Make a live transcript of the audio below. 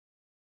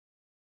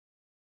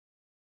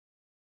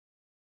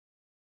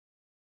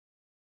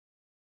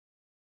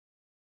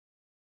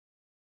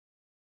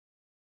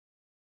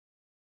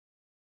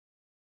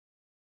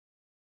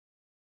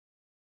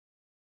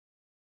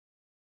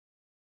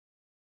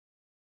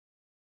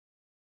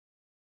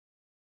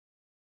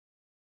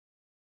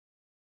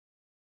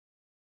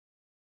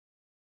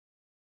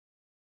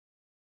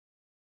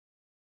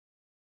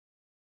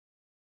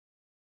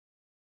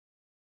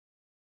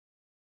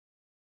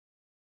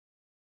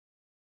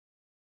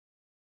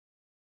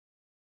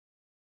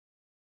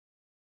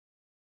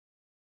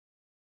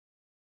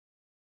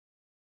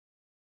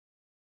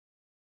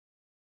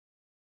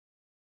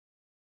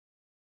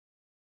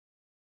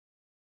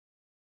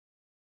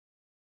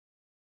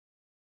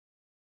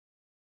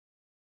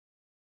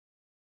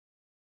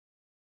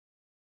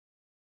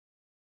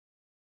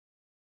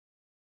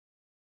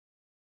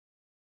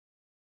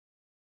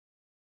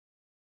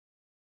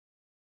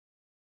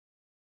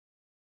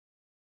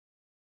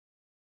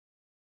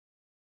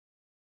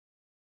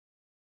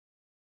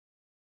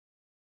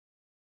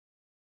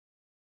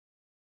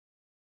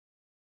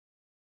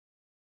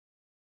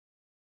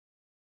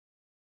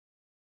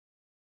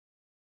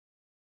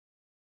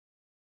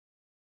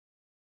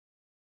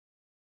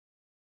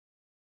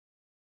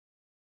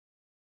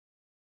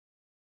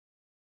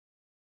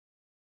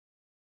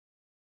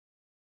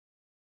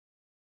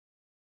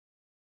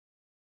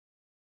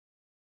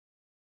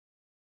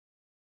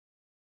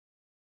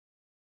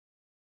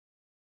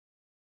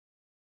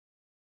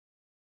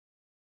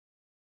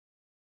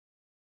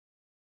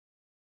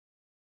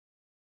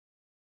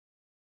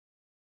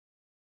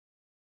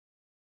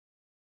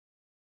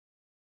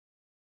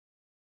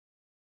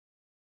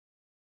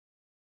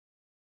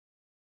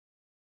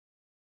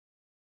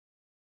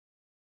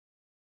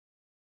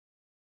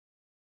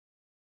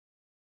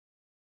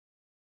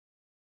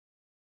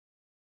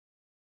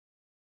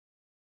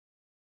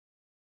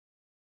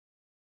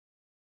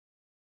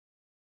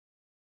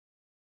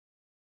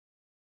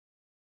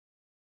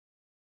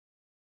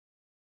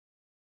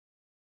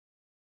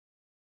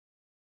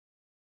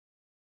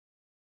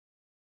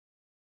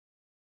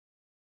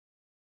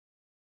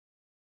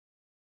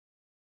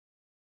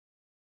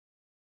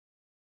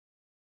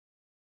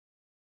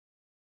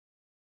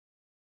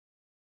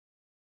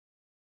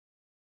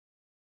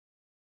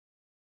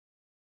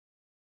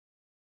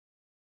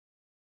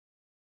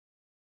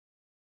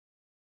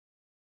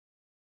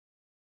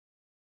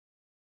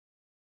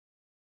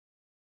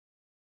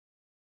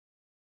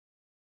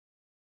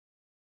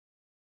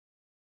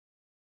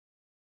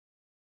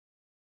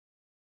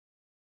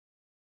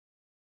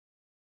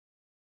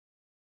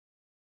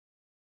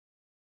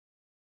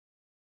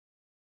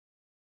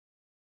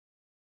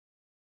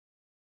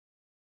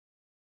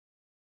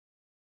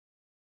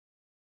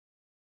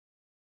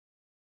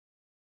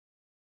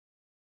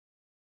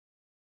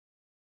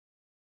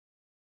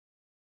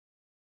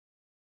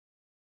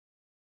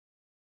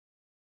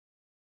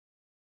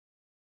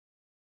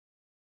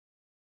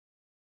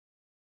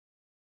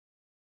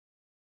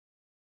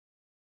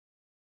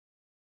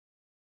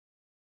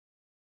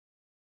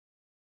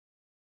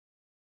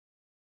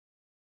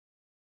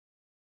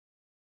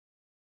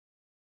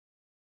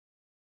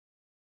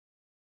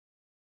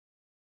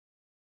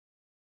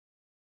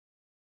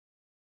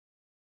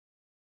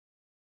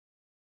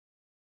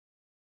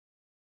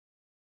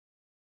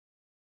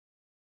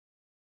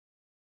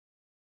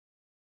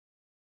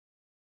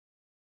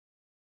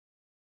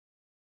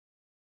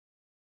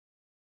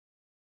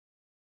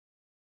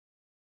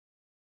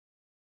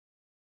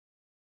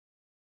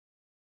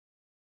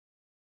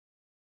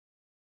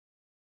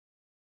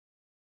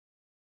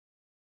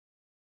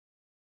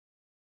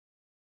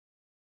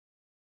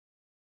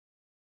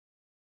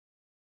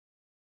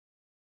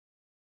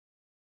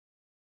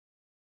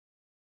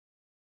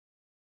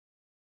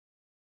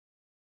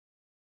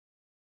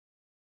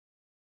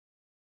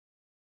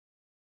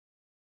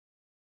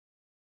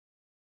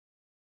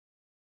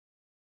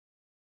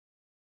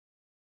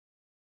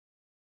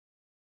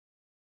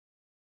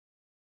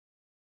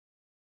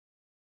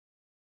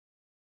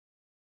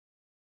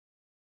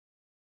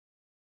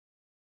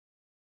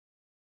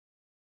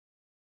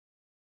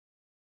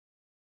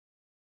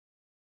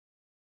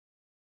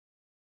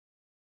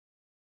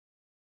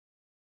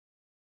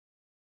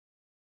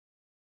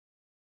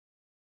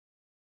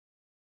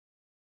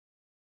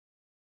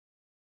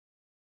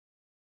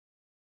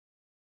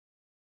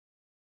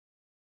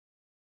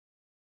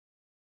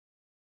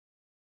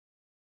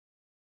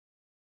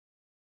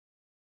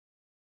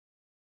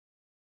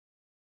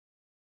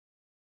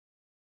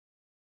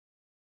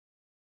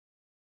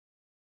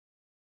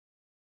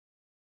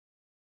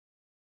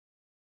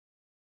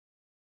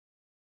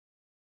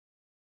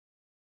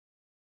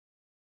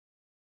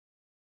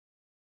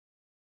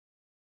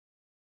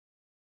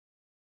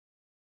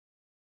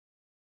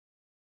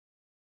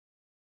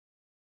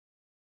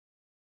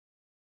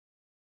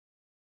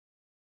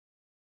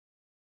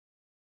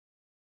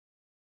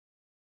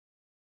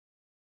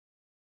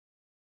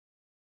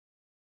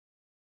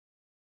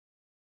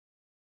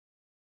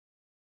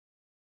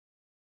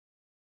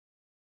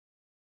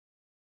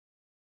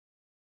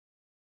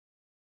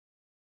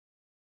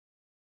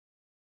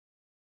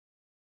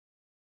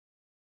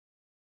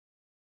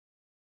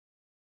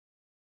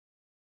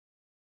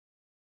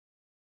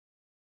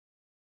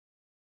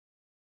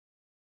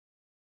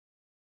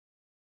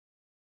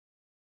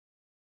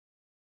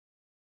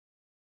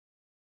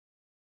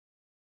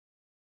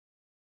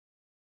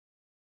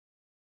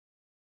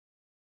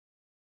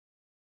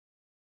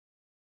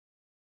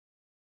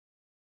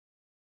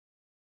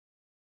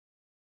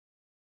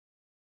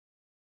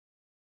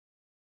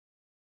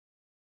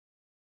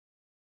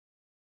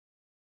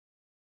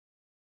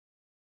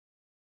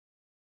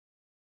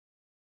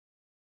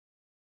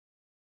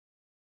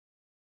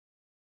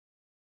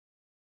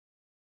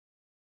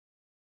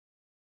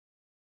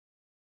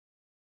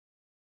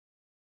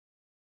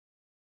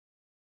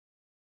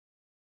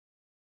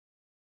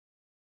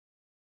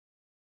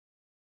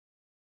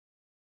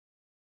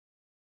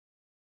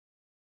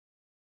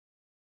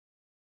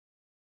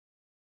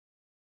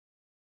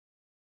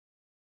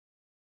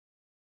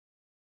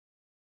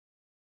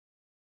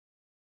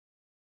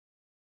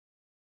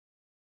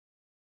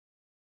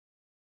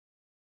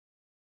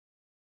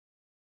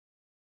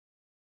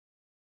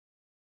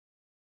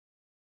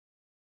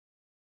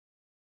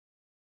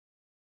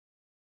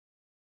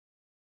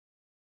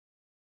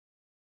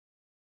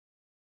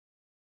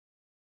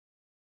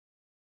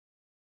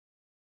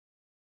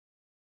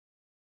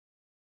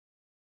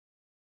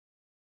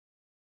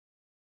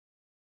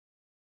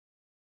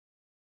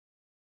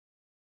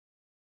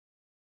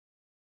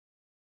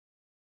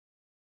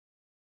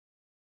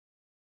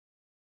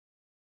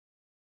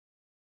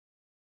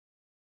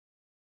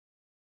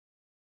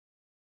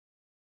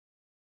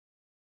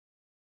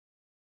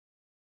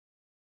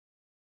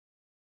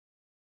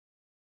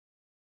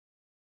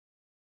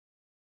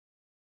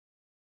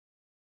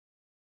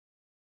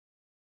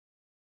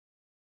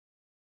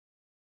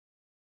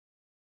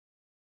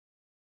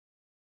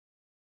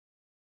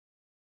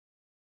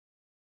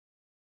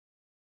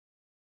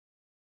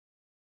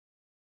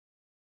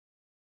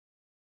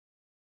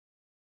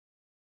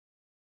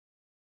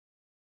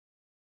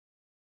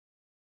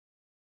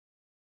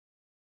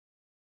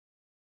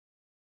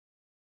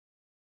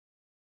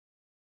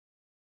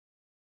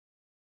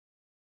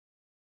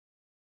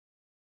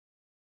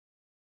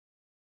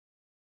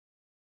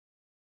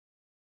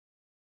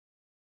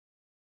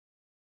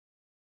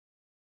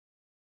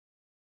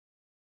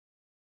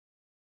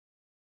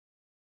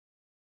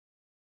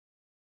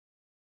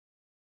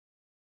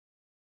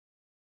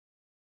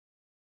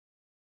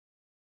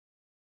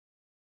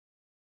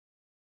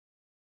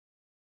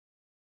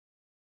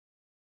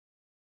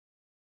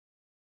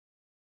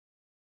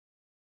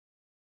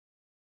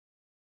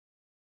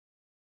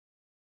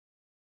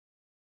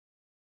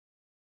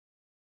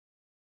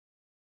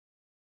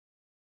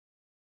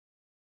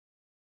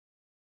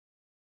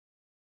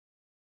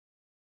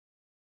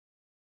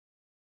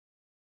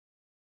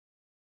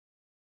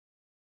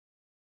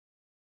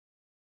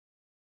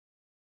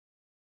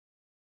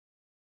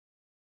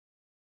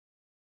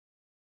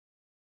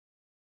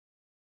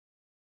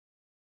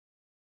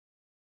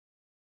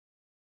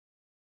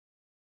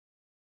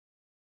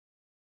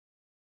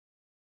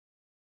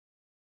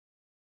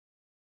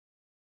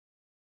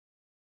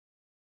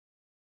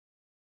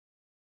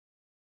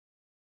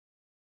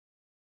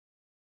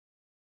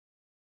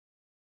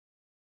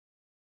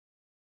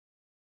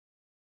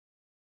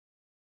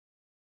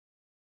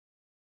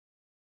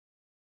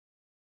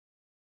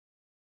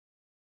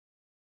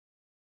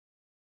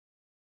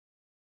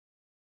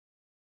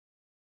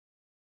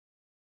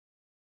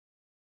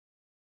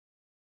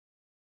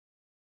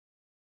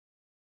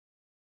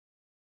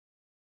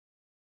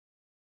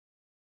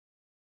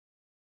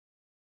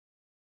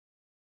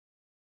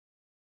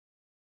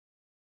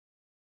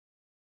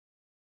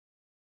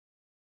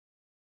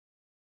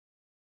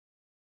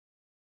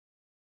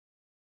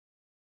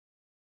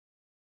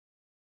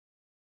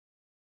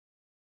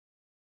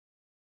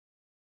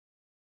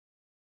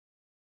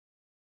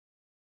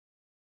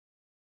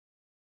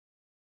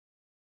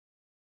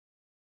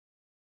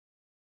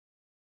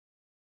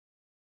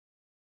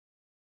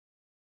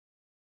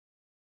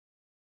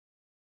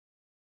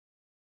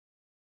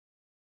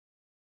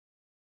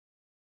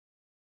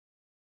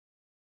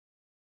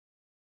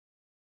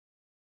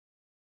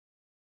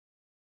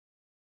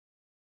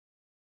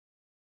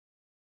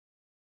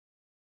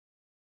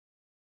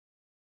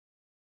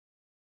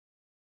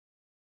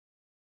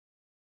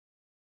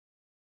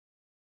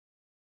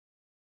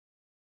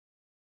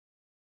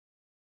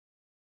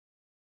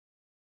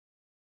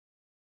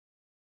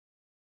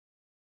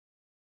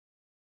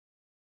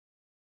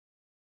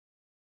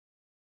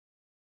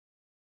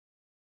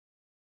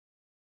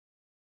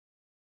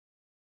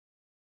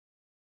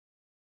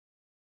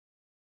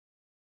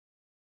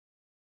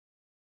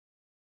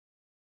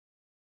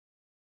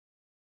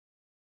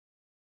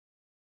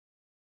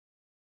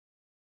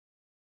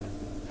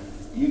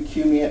You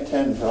cue me at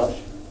 10, Josh.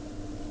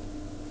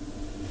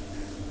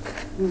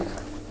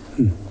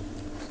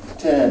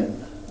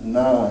 10,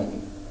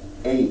 9,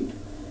 8,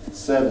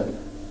 7,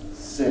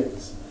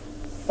 6,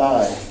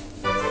 5,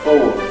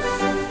 4.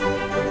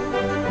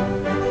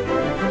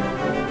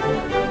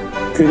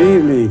 Good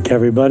evening,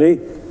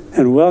 everybody,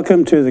 and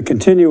welcome to the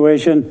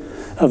continuation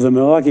of the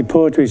Milwaukie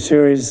Poetry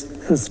Series'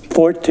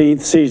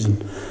 14th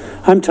season.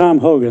 I'm Tom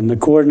Hogan, the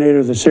coordinator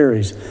of the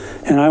series,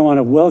 and I want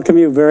to welcome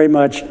you very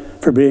much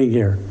for being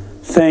here.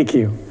 Thank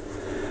you.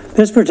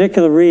 This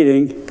particular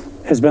reading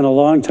has been a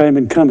long time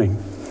in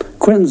coming.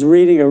 Quentin's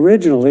reading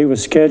originally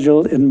was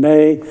scheduled in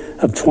May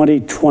of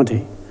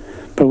 2020,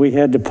 but we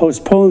had to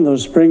postpone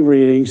those spring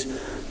readings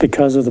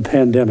because of the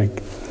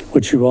pandemic,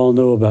 which you all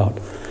know about.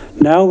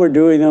 Now we're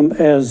doing them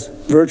as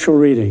virtual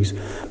readings,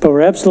 but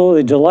we're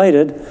absolutely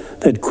delighted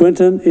that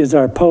Quentin is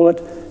our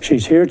poet.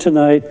 She's here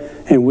tonight,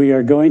 and we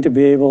are going to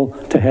be able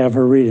to have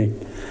her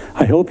reading.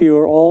 I hope you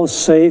are all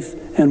safe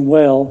and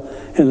well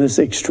in this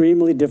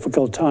extremely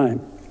difficult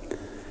time.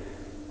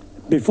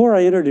 Before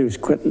I introduce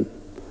Quentin,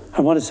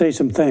 I want to say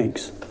some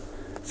thanks.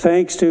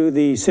 Thanks to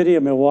the City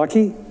of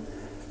Milwaukie,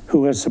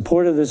 who has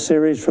supported this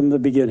series from the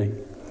beginning.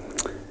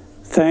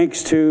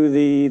 Thanks to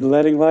the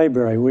Letting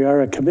Library. We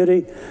are a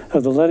committee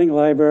of the Letting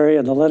Library,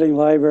 and the Letting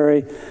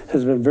Library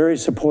has been very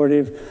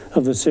supportive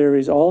of the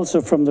series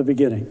also from the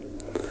beginning.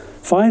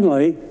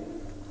 Finally,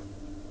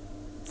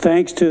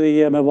 thanks to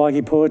the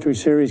Milwaukie Poetry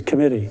Series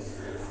Committee.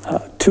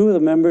 Two of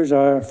the members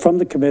from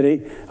the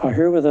committee are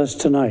here with us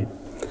tonight.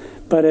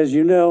 But as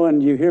you know,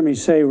 and you hear me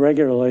say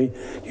regularly,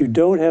 you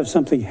don't have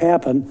something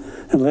happen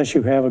unless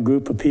you have a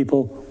group of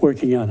people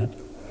working on it.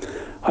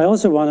 I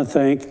also want to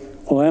thank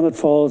Willamette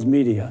Falls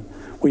Media.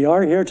 We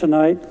are here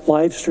tonight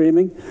live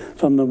streaming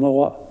from the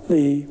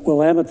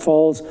Willamette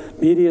Falls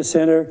Media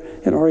Center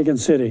in Oregon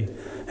City.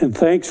 And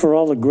thanks for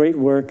all the great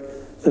work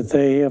that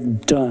they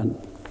have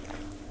done.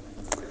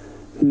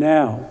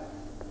 Now,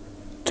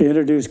 to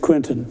introduce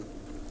Quentin.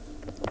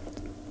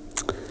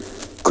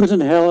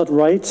 Quentin Hallett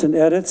writes and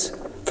edits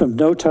from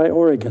Noti,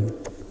 Oregon.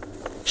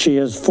 She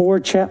has 4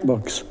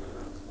 chapbooks: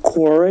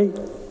 Quarry,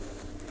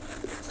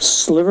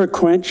 Sliver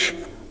Quench,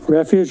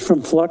 Refuge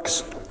from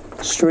Flux,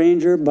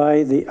 Stranger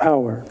by the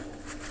Hour.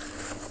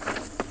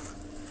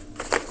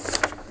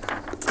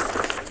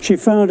 She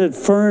founded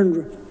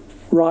Fern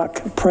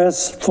Rock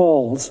Press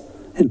Falls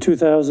in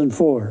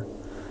 2004,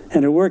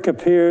 and her work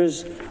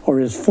appears or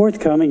is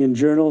forthcoming in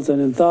journals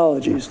and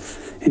anthologies,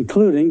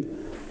 including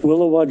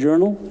Willowa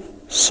Journal,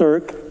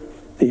 Cirque,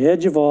 The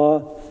Edge of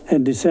Awe,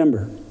 and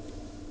December.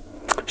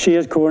 She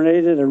has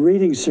coordinated a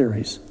reading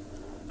series,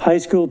 high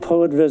school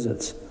poet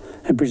visits,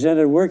 and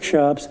presented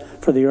workshops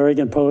for the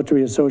Oregon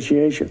Poetry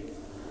Association.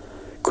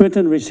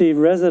 Quentin received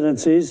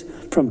residencies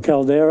from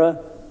Caldera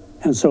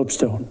and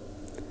Soapstone.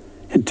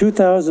 In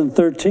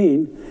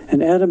 2013,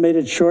 an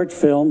animated short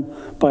film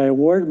by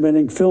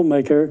award-winning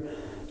filmmaker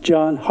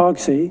John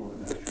Hoxie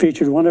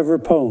featured one of her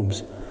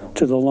poems,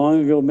 To the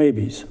Long Ago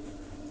Maybes.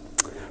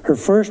 Her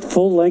first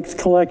full-length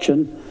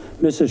collection,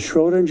 Mrs.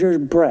 Schrodinger's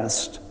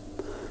Breast,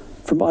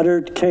 From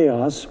Utter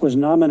Chaos, was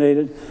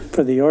nominated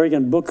for the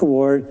Oregon Book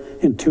Award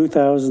in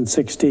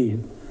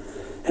 2016.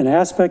 An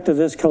aspect of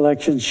this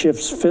collection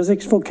shifts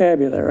physics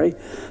vocabulary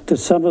to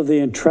some of the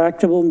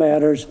intractable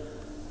matters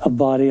of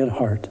body and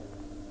heart.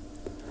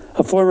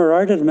 A former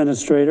art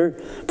administrator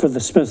for the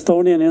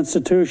Smithsonian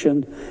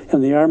Institution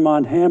and the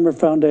Armand Hammer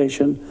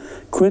Foundation,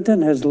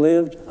 Quentin has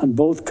lived on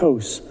both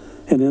coasts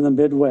and in the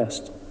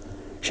Midwest.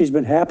 She's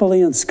been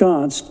happily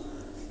ensconced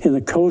in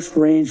the Coast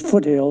Range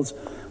foothills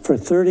for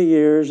 30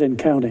 years and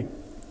counting.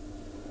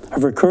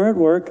 Of her current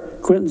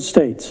work, Quentin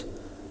states,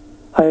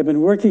 I have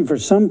been working for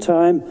some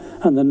time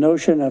on the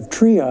notion of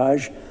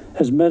triage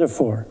as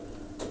metaphor.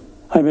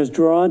 I'm as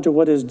drawn to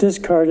what is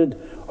discarded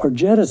or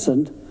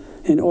jettisoned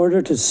in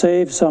order to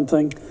save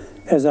something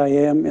as I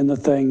am in the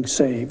thing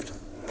saved.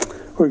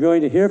 We're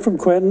going to hear from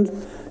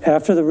Quentin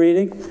after the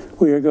reading.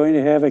 We are going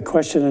to have a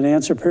question and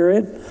answer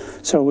period.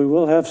 So we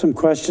will have some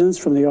questions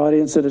from the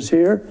audience that is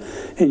here,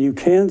 and you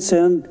can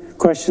send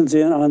questions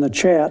in on the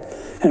chat,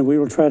 and we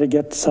will try to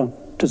get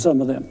to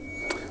some of them.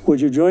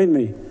 Would you join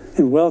me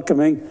in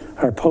welcoming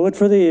our poet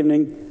for the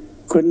evening,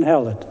 Quentin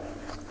Hallett.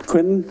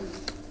 Quentin.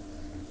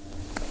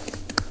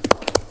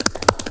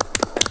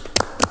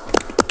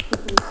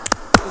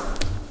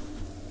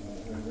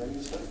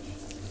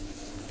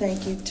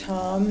 Thank you,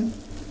 Tom.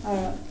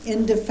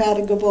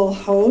 Indefatigable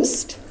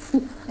host.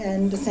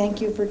 And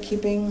thank you for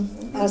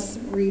keeping us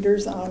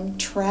readers on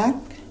track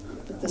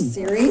with the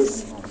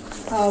series.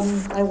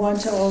 I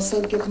want to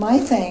also give my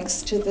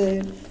thanks to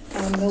the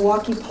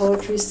Milwaukie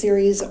Poetry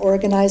Series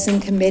Organizing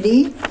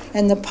Committee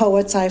and the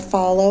poets I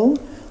follow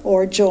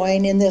or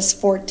join in this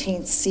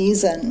 14th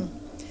season.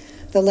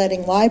 The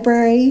Letting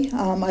Library,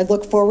 I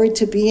look forward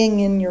to being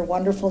in your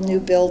wonderful new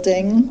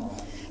building,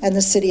 and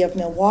the City of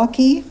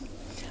Milwaukie.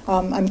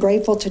 I'm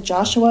grateful to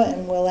Joshua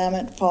and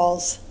Willamette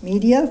Falls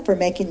Media for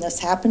making this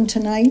happen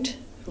tonight.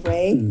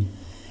 Hooray.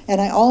 And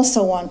I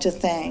also want to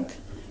thank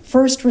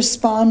first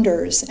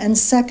responders and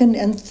second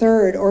and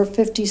third or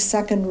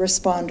 52nd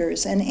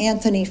responders, and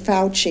Anthony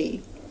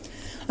Fauci.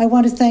 I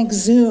want to thank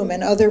Zoom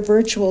and other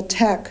virtual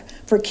tech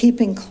for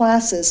keeping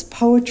classes,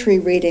 poetry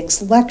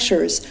readings,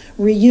 lectures,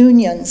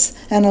 reunions,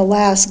 and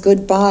alas,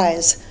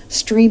 goodbyes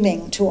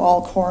streaming to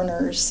all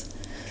corners.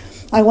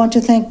 I want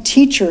to thank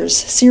teachers,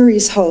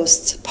 series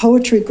hosts,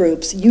 poetry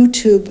groups,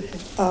 YouTube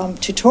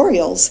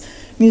tutorials,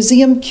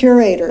 museum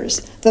curators,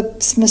 the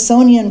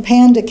Smithsonian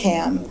Panda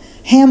Cam,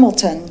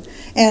 Hamilton,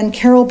 and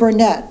Carol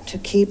Burnett to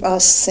keep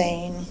us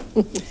sane.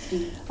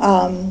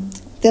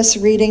 This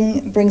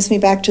reading brings me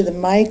back to the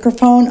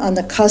microphone on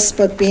the cusp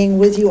of being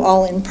with you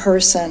all in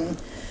person.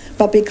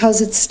 But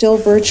because it's still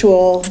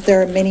virtual,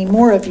 there are many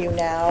more of you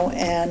now,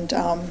 and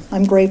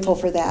I'm grateful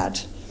for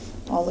that,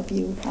 all of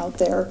you out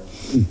there.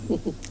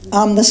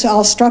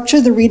 I'll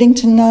structure the reading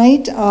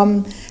tonight.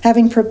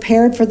 Having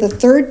prepared for the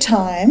third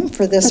time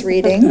for this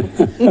reading,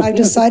 I've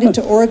decided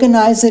to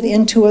organize it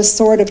into a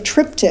sort of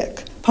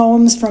triptych,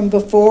 poems from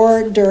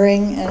before,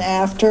 during, and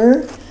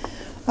after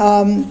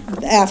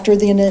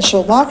the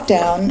initial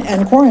lockdown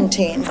and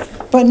quarantine,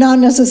 but not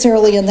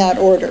necessarily in that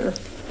order.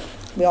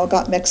 We all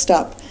got mixed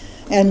up,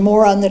 and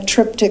more on the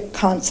triptych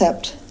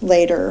concept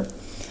later.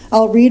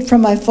 I'll read from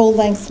my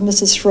full-length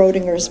Mrs.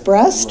 Schrodinger's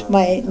Breast,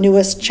 my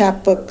newest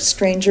chapbook,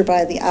 Stranger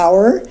by the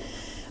Hour,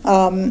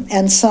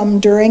 and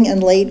some during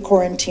and late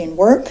quarantine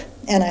work,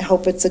 and I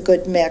hope it's a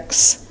good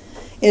mix.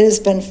 It has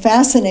been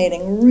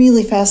fascinating,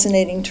 really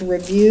fascinating to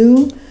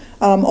review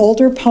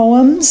older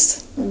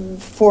poems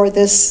for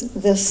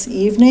this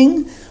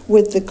evening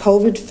with the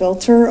COVID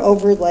filter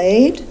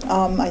overlaid.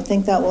 I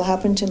think that will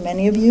happen to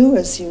many of you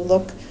as you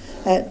look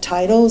at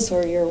titles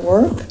or your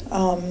work.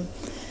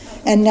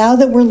 And now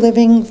that we're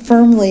living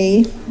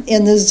firmly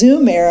in the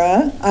Zoom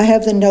era, I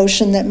have the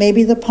notion that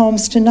maybe the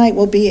poems tonight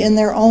will be in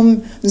their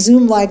own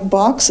Zoom-like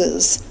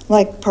boxes,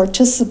 like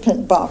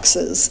participant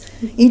boxes,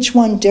 each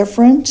one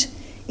different,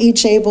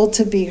 each able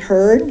to be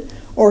heard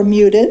or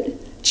muted,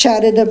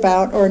 chatted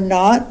about or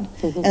not,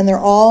 and they're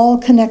all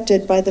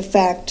connected by the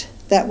fact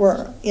that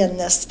we're in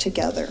this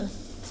together.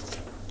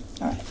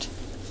 All right,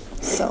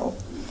 so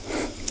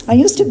I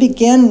used to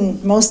begin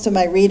most of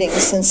my readings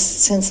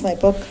since my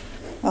book,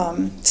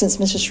 since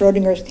Mrs.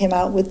 Schrodinger came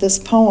out with this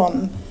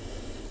poem.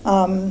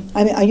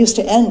 I used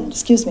to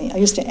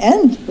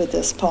end with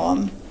this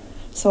poem.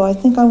 So I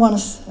think I want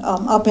to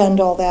upend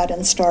all that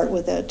and start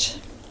with it.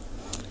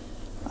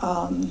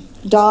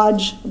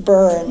 Dodge,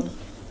 burn.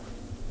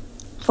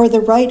 For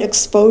the right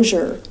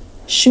exposure,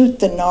 shoot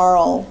the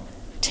gnarl,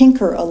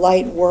 tinker a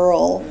light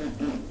whirl.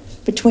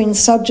 Between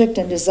subject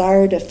and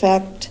desired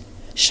effect,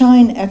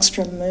 shine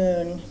extra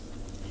moon.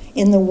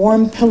 In the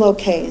warm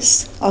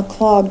pillowcase, a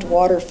clogged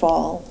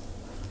waterfall.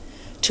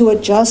 To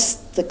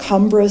adjust the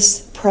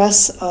cumbrous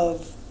press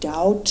of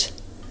doubt,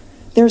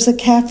 there's a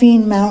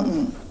caffeine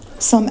mountain,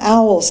 some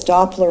owls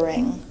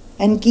dopplering,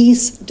 and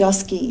geese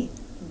dusky,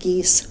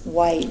 geese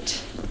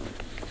white.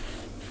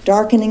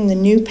 Darkening the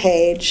new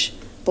page,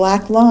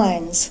 black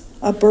lines,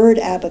 a bird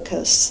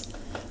abacus,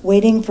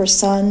 waiting for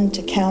sun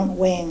to count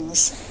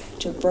wings,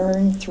 to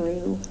burn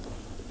through.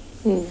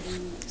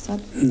 So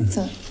that's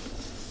a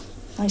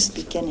nice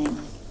beginning.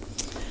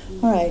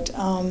 All right,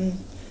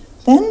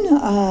 then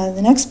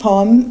the next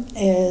poem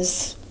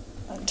is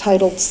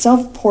titled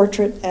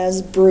Self-Portrait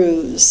as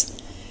Bruise.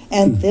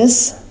 And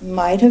this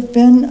might have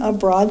been a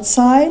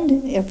broadside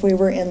if we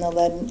were in the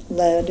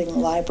Leading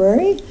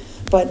Library,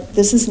 but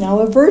this is now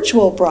a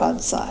virtual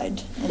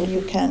broadside, and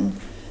you can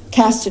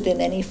cast it in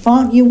any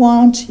font you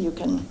want, you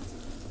can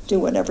do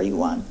whatever you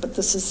want, but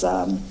this is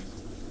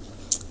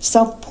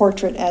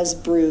Self-Portrait as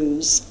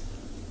Bruise.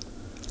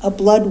 A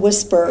blood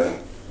whisper,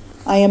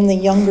 I am the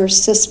younger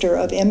sister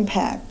of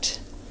impact.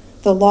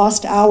 The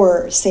lost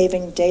hour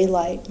saving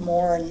daylight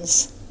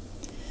mourns.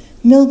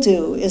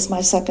 Mildew is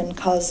my second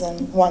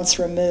cousin, once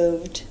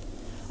removed.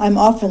 I'm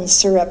often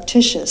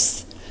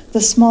surreptitious,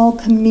 the small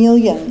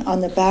chameleon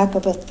on the back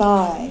of a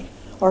thigh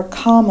or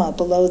comma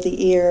below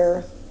the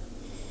ear.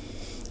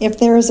 If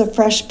there is a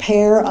fresh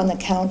pear on the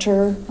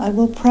counter, I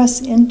will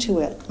press into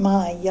it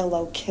my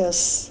yellow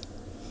kiss.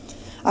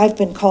 I've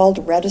been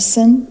called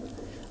reticent,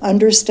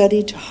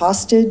 understudy to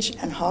hostage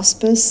and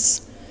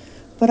hospice,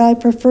 but I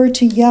prefer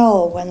to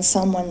yell when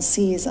someone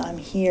sees I'm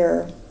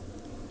here.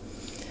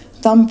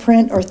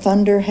 Thumbprint or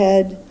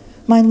thunderhead,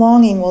 my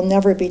longing will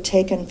never be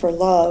taken for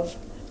love,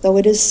 though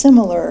it is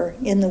similar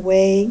in the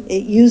way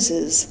it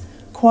uses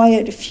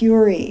quiet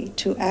fury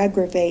to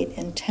aggravate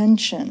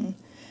intention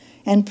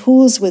and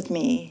pools with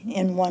me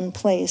in one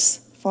place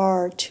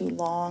far too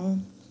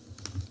long.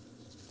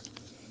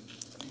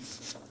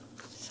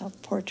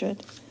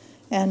 Self-portrait.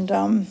 And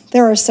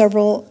there are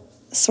several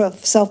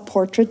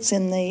self-portraits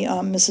in the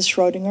Mrs.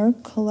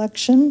 Schrodinger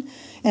collection.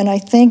 And I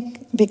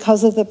think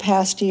because of the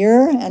past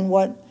year and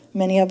what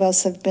many of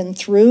us have been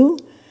through,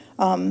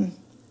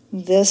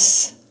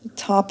 this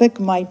topic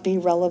might be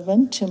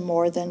relevant to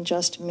more than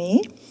just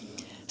me.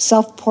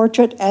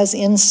 Self-portrait as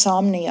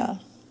insomnia.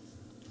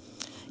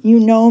 You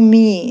know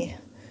me,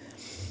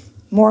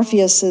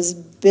 Morpheus's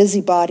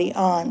busybody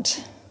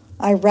aunt.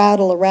 I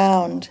rattle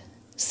around,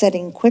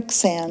 setting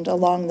quicksand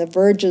along the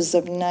verges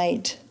of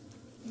night.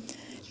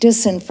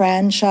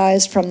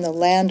 Disenfranchised from the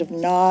land of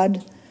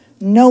Nod,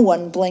 no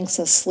one blinks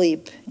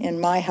asleep in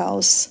my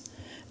house.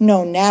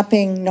 No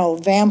napping, no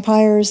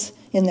vampires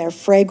in their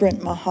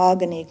fragrant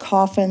mahogany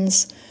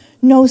coffins,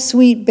 no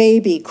sweet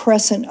baby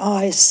crescent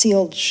eyes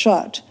sealed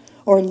shut,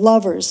 or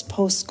lovers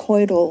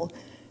postcoital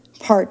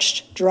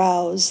parched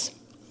drowse.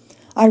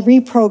 I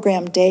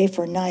reprogram day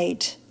for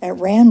night at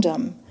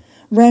random,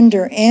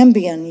 render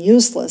Ambien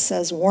useless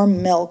as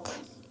warm milk.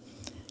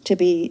 To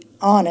be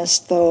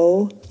honest,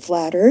 though,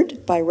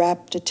 flattered by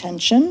rapt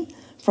attention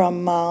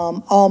from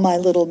all my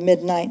little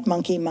midnight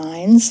monkey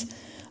minds,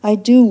 I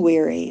do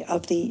weary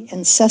of the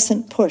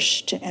incessant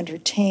push to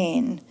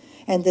entertain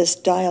and this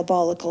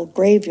diabolical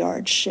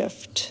graveyard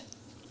shift.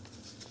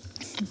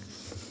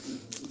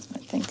 I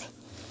think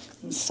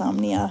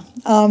insomnia.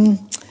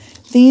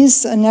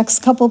 These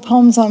next couple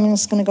poems, I'm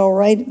just going to go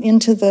right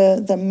into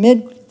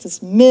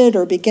this mid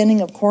or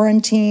beginning of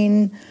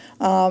quarantine.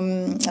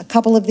 A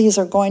couple of these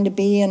are going to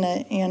be in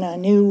a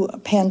new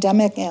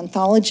pandemic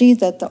anthology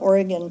that the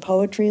Oregon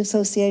Poetry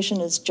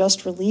Association has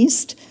just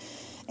released.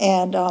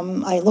 And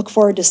I look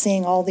forward to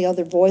seeing all the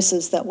other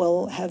voices that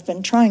will have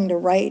been trying to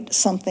write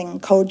something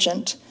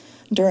cogent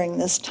during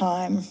this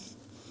time.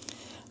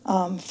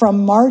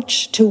 From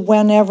March to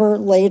whenever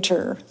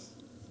later.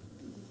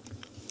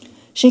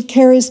 She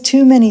carries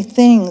too many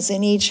things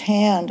in each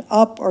hand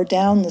up or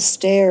down the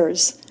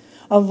stairs,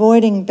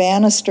 avoiding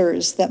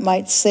banisters that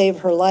might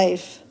save her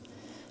life.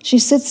 She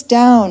sits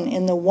down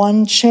in the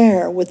one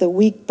chair with a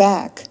weak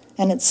back,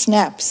 and it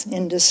snaps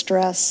in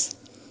distress.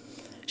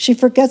 She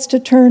forgets to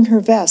turn her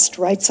vest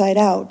right side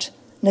out,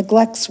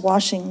 neglects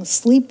washing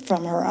sleep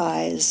from her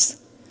eyes.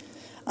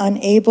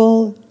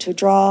 Unable to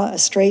draw a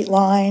straight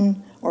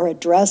line or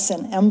address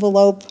an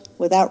envelope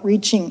without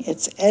reaching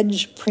its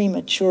edge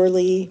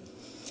prematurely,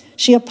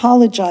 she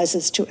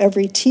apologizes to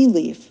every tea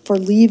leaf for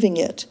leaving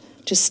it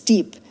to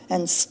steep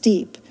and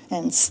steep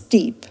and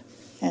steep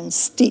and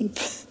steep.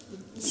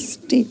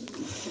 Steep.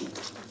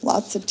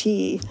 Lots of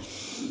tea.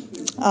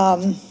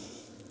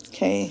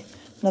 Okay,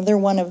 another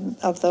one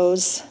of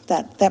those,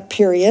 that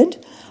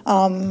period.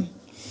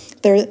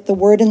 The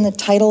word in the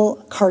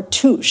title,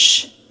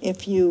 cartouche.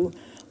 If you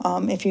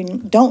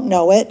don't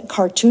know it,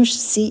 cartouche,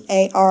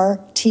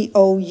 C-A-R-T-O-U-C-H-E.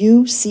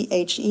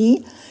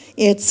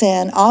 It's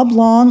an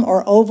oblong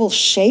or oval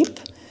shape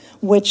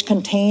which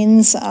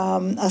contains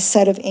a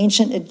set of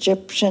ancient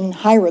Egyptian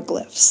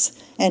hieroglyphs,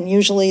 and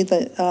usually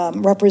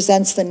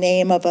represents the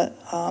name of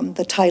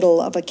the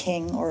title of a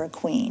king or a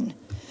queen.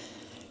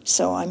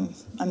 So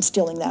I'm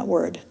stealing that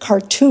word.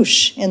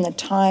 Cartouche in the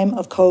time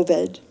of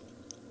COVID.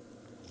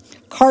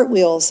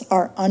 Cartwheels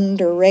are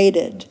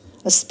underrated,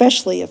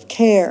 especially if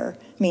care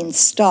means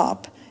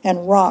stop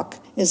and rock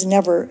is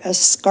never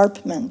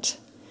escarpment.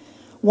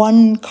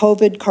 One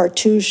COVID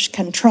cartouche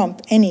can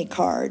trump any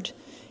card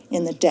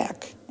in the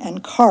deck,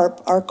 and carp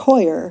are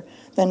coyer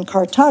than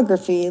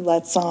cartography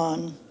lets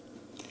on.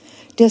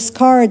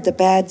 Discard the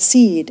bad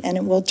seed, and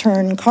it will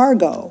turn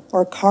cargo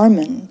or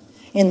carmine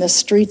in the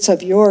streets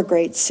of your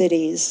great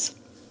cities.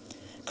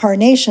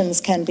 Carnations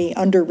can be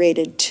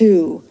underrated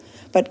too,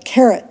 but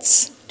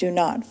carrots do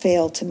not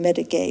fail to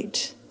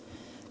mitigate.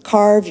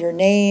 Carve your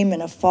name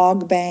in a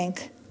fog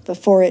bank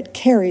before it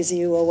carries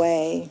you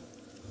away.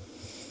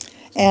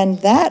 And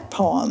that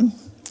poem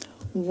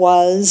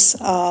was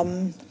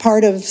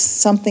part of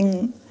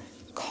something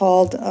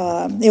called,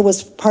 it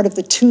was part of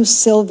the Two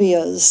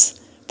Sylvias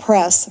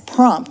Press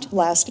prompt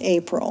last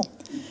April.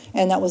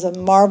 And that was a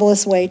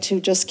marvelous way to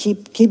just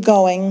keep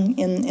going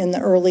in the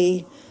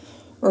early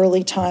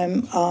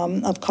time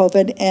of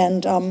COVID.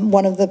 And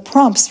one of the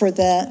prompts for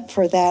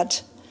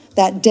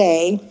that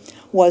day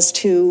was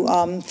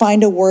to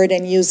find a word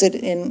and use it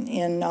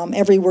in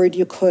every word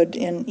you could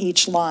in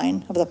each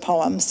line of the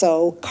poem.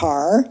 So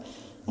car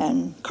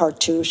and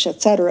cartouche,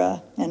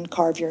 etc., and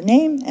carve your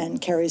name and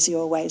carries you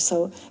away.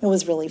 So it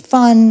was really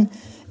fun,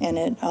 and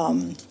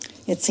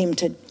it seemed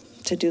to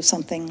do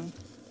something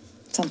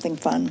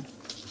fun.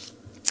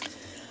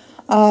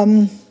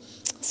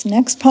 This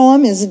next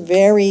poem is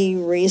very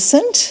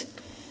recent,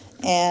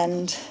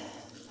 and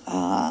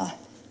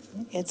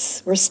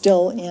we're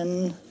still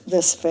in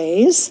this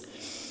phase.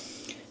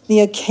 The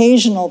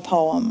occasional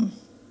poem,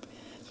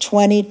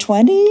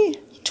 2020,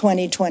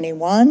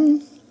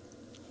 2021.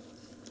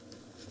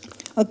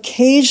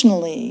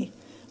 Occasionally,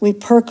 we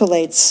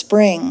percolate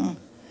spring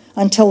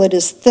until it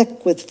is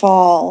thick with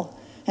fall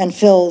and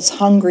fills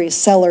hungry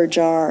cellar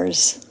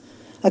jars.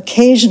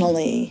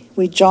 Occasionally,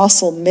 we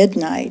jostle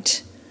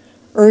midnight,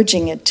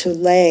 urging it to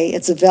lay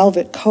its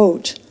velvet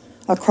coat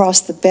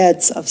across the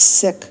beds of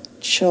sick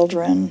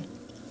children.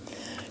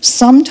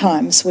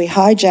 Sometimes we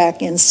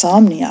hijack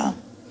insomnia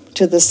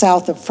to the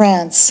south of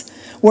France,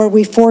 where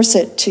we force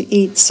it to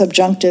eat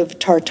subjunctive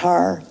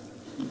tartare.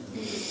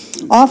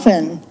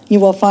 Often, you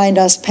will find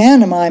us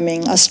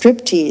pantomiming a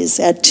striptease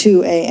at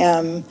 2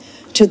 a.m.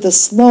 to the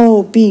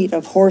slow beat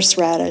of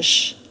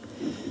horseradish.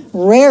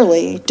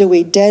 Rarely do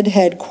we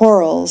deadhead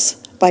quarrels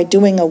by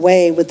doing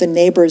away with the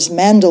neighbors'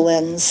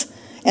 mandolins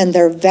and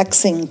their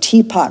vexing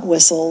teapot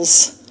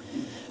whistles.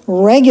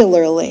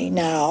 Regularly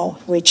now,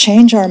 we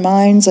change our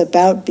minds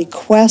about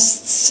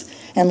bequests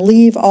and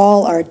leave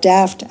all our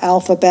daft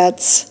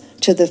alphabets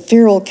to the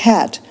feral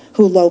cat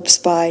who lopes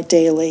by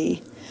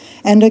daily.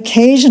 And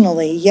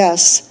occasionally,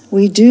 yes,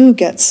 we do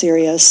get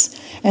serious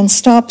and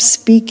stop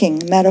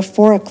speaking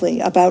metaphorically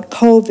about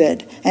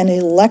COVID and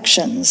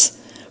elections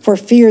for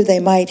fear they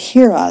might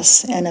hear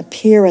us and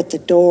appear at the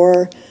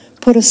door,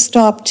 put a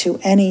stop to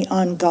any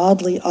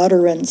ungodly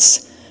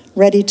utterance,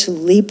 ready to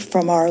leap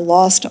from our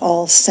lost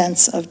all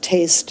sense of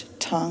taste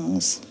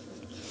tongues.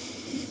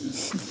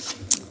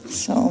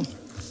 So,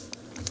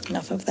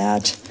 enough of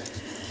that.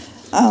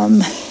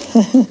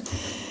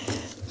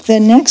 The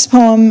next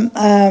poem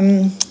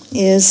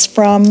is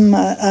from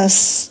a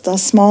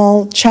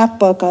small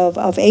chapbook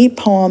of 8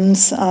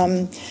 poems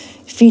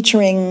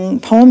featuring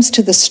poems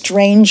to the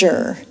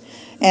stranger.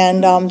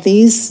 And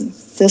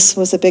this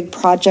was a big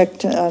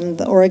project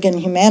the Oregon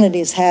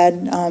Humanities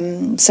had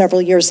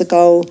several years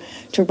ago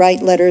to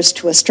write letters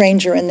to a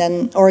stranger, and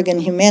then Oregon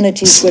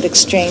Humanities would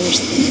exchange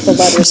the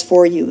letters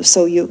for you.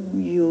 So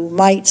you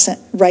might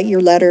write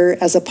your letter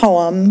as a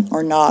poem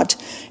or not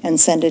and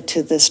send it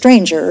to the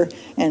stranger,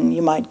 and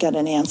you might get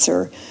an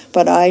answer.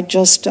 But I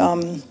just,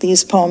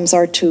 these poems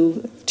are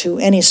to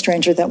any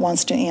stranger that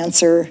wants to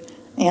answer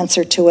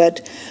to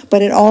it.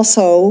 But it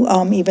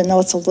also, even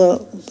though it's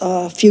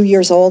a few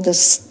years old,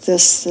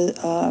 this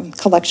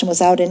collection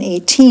was out in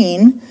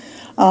 18,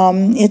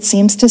 it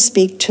seems to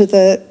speak to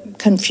the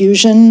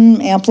confusion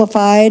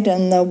amplified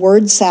and the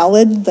word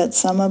salad that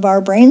some of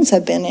our brains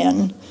have been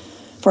in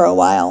for a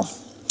while.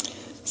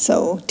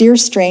 So, dear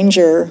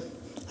stranger,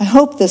 I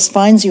hope this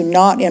finds you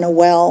not in a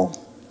well.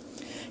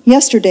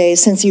 Yesterday,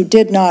 since you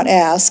did not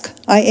ask,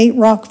 I ate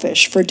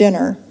rockfish for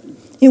dinner.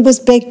 It was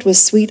baked with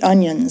sweet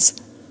onions.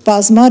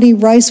 Basmati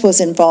rice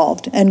was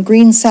involved, and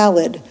green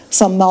salad,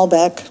 some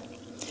Malbec.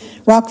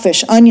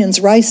 Rockfish, onions,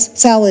 rice,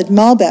 salad,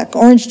 Malbec,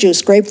 orange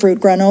juice, grapefruit,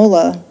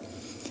 granola.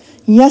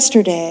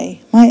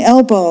 Yesterday, my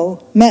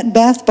elbow met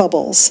bath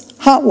bubbles,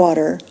 hot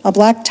water, a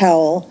black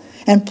towel,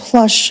 and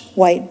plush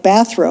white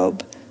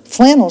bathrobe,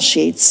 flannel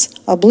sheets,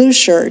 a blue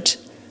shirt,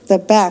 the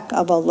back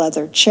of a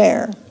leather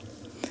chair.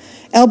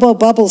 Elbow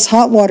bubbles,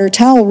 hot water,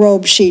 towel,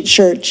 robe, sheet,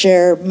 shirt,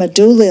 chair,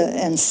 medulla,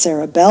 and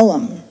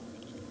cerebellum.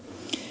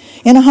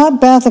 In a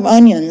hot bath of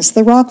onions,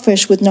 the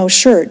rockfish with no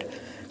shirt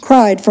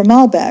cried for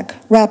Malbec,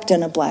 wrapped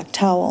in a black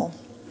towel.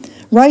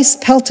 Rice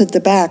pelted the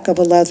back of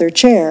a leather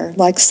chair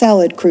like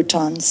salad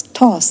croutons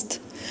tossed.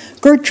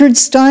 Gertrude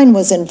Stein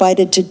was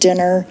invited to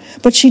dinner,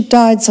 but she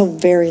died so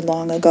very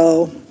long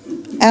ago.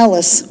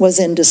 Alice was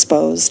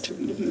indisposed.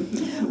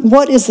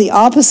 What is the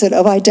opposite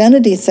of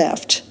identity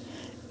theft?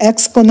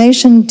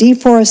 Exclamation,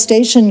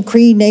 deforestation,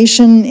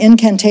 cremation,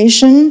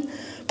 incantation?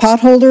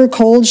 Potholder,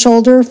 cold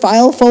shoulder,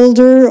 file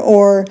folder,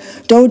 or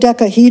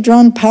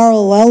dodecahedron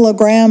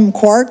parallelogram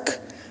quark?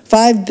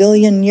 5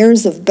 billion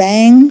years of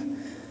bang?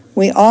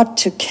 We ought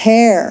to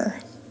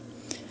care.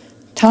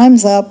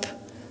 Time's up.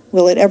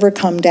 Will it ever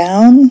come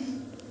down?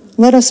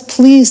 Let us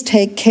please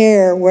take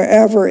care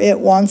wherever it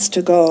wants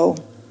to go.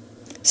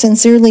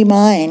 Sincerely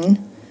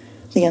mine,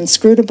 the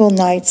inscrutable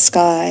night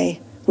sky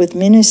with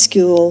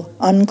minuscule,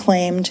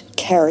 unclaimed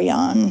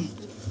carry-on.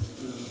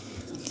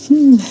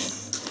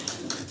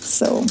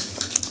 So,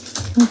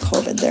 no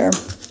COVID there.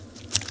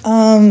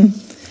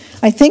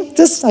 I think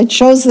I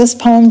chose this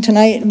poem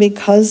tonight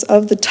because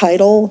of the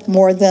title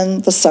more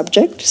than the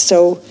subject.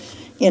 So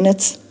in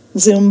its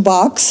Zoom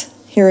box,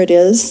 here it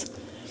is.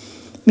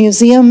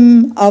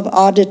 Museum of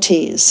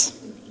Oddities.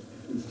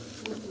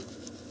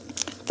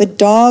 The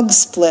dog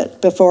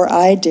split before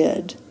I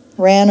did,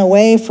 ran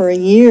away for a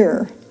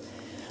year.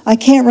 I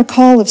can't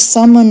recall if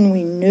someone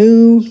we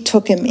knew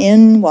took him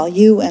in while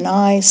you and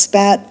I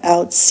spat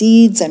out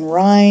seeds and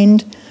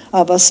rind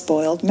of a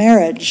spoiled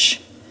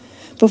marriage.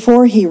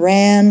 Before he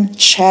ran,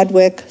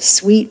 Chadwick,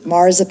 sweet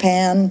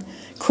marzipan,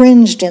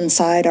 cringed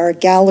inside our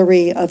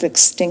gallery of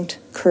extinct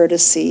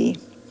courtesy.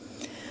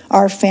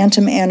 Our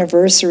phantom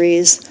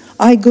anniversaries,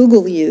 I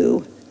Google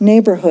you,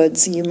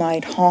 neighborhoods you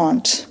might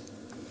haunt.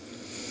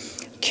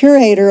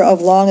 Curator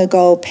of long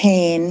ago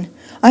pain,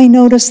 I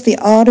noticed the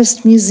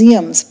oddest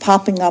museums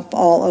popping up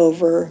all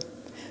over.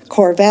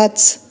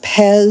 Corvettes,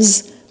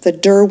 Pez, the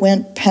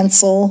Derwent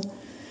pencil.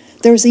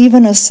 There's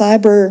even a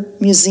cyber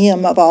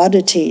museum of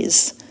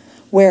oddities,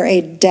 where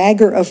a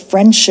dagger of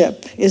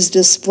friendship is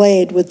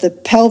displayed with the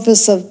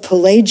pelvis of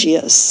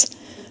Pelagius,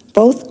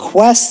 both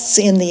quests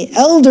in the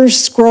Elder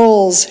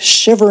Scrolls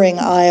shivering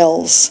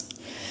aisles.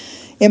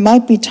 It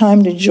might be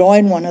time to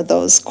join one of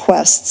those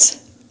quests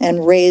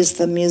and raise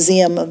the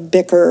Museum of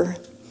Bicker.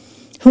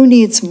 Who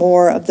needs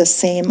more of the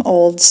same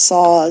old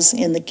saws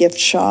in the gift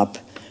shop,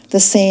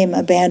 the same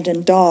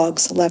abandoned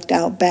dogs left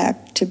out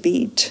back to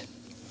beat?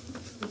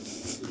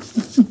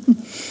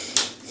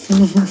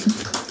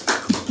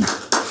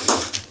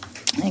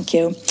 Thank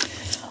you.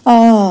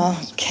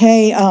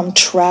 Okay,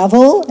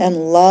 travel and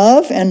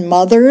love and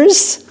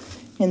mothers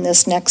in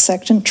this next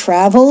section.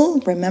 Travel,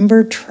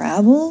 remember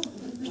travel?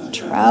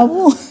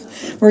 Travel.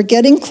 We're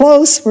getting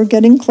close. We're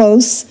getting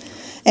close.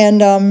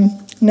 And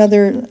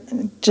another,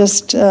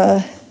 just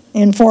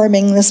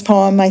informing this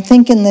poem, I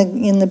think in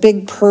the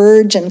big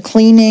purge and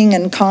cleaning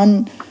and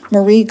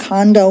Marie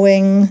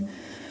Kondoing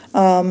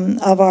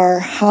of our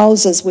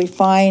houses, we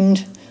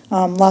find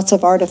lots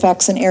of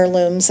artifacts and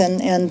heirlooms,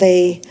 and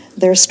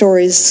their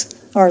stories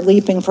are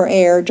leaping for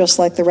air, just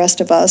like the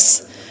rest of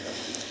us.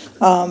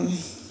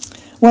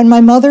 When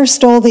my mother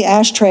stole the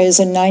ashtrays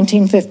in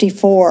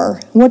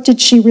 1954, what did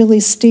she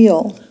really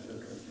steal?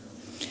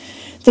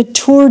 The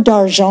Tour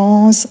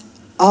d'Argent's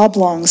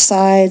oblong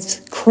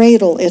sides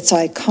cradle its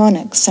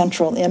iconic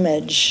central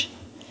image.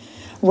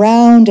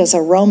 Round as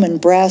a Roman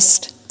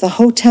breast, the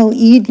Hotel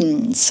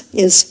Eden's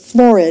is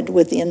florid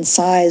with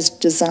incised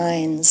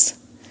designs.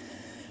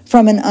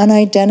 From an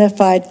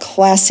unidentified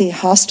classy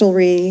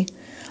hostelry,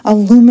 a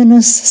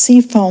luminous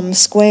seafoam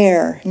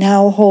square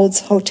now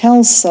holds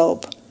hotel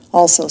soap,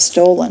 also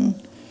stolen.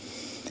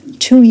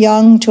 Too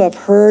young to have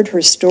heard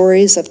her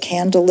stories of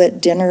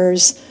candlelit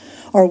dinners,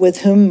 or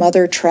with whom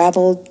mother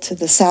traveled to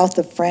the south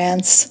of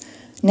France,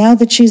 now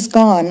that she's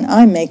gone,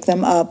 I make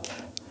them up.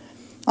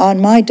 On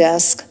my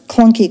desk,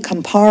 clunky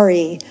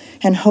Campari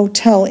and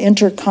Hotel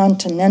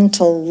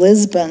Intercontinental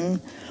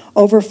Lisbon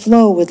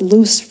overflow with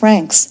loose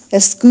francs,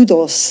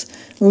 escudos,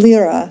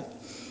 lira.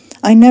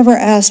 I never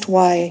asked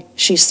why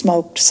she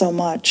smoked so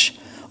much,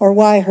 or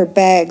why her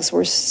bags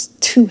were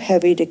too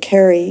heavy to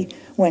carry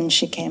when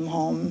she came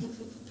home.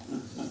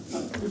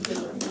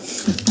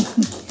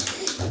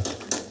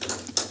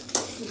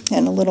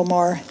 And a little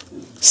more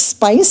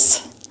spice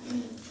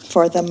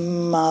for the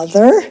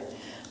mother.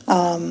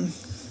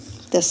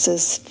 This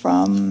is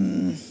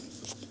from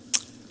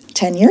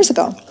 10 years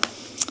ago.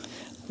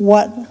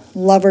 What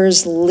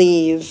Lovers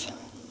Leave.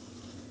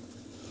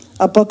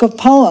 A book of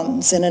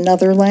poems in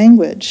another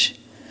language.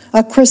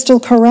 A crystal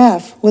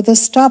carafe with a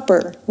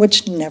stopper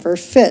which never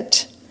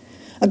fit.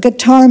 A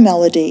guitar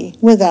melody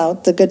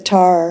without the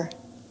guitar.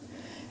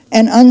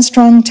 An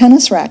unstrung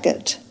tennis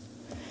racket.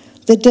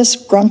 The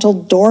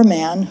disgruntled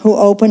doorman who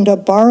opened a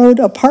borrowed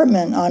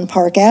apartment on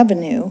Park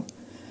Avenue.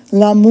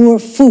 L'amour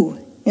fou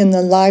in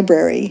the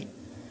library.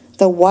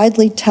 The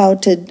widely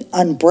touted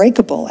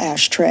unbreakable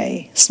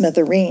ashtray,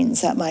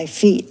 smithereens at my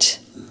feet.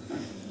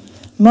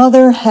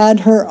 Mother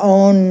had her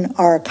own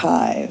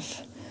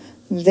archive.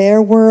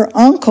 There were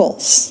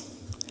uncles.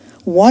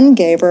 One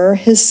gave her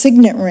his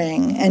signet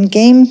ring and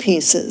game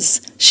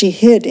pieces she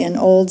hid in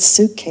old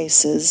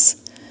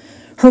suitcases.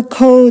 Her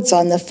codes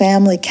on the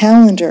family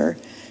calendar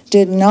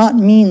did not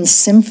mean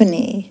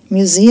symphony,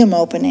 museum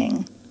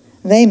opening.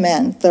 They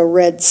meant the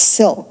red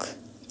silk,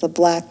 the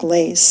black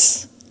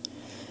lace.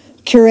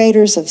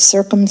 Curators of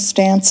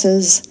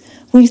circumstances,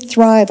 we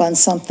thrive on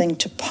something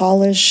to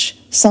polish,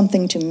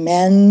 something to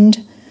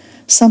mend,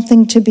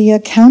 something to be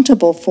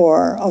accountable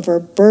for over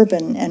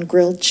bourbon and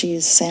grilled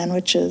cheese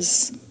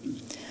sandwiches.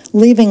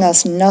 Leaving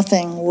us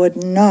nothing would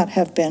not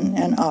have been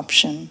an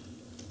option.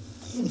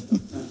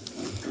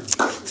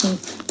 So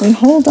we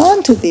hold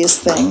on to these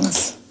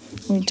things.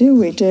 We do,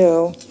 we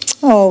do.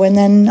 Oh, and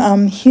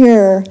then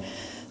here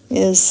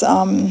is,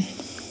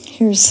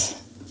 here's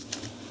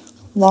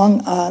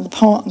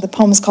the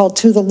poem is called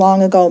To the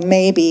Long Ago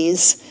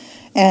Maybes.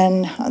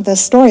 And the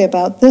story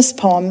about this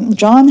poem,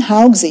 John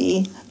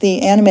Haugsey,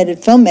 the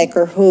animated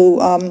filmmaker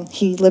who,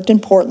 he lived in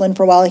Portland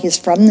for a while, he's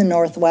from the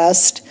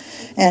Northwest,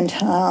 and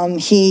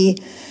he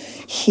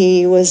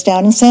was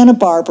down in Santa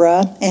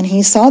Barbara, and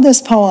he saw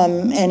this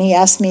poem, and he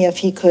asked me if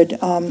he could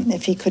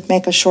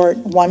make a short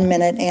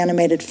 1-minute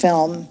animated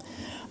film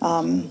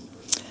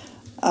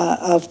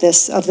of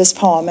this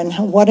poem,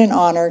 and what an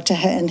honor to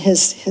and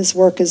his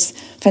work is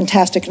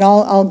fantastic. And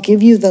I'll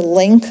give you the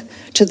link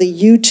to the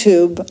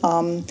YouTube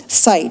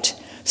site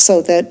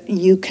so that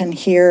you can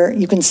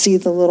see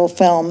the little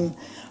film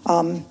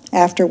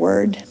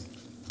afterward.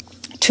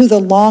 To the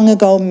long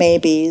ago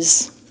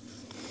maybes.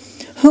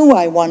 Who,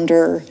 I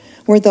wonder,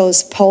 were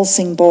those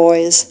pulsing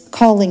boys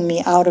calling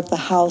me out of the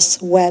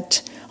house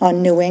wet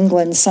on New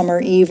England summer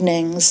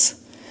evenings?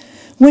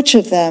 Which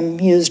of them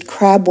used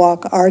crab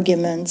walk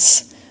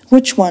arguments?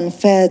 Which one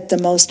fed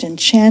the most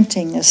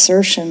enchanting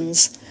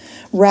assertions,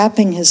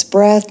 wrapping his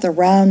breath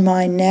around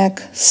my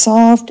neck,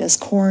 soft as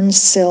corn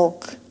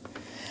silk?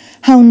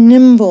 How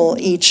nimble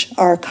each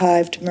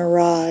archived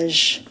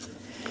mirage.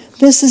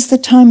 This is the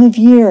time of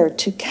year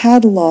to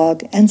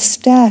catalog and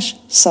stash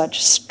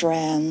such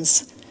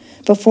strands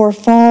before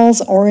fall's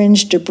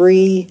orange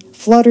debris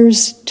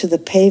flutters to the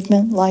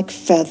pavement like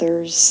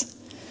feathers,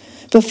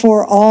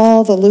 before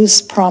all the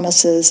loose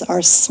promises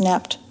are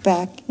snapped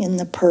back in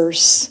the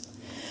purse.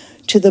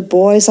 To the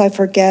boys I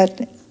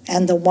forget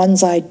and the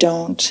ones I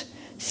don't,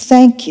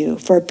 thank you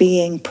for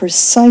being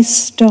precise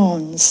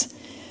stones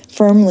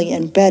firmly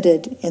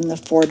embedded in the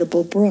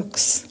fordable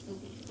brooks.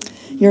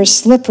 Your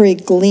slippery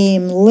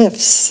gleam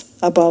lifts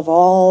above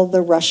all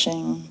the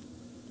rushing.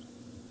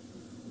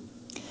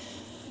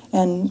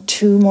 And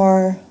 2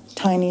 more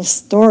tiny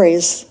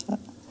stories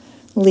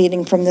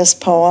leading from this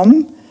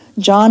poem.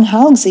 John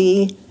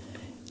Haugsey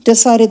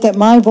decided that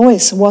my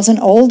voice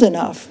wasn't old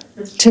enough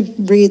to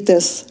read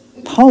this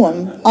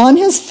poem on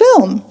his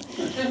film.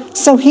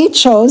 So he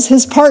chose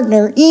his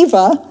partner,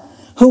 Eva,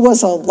 who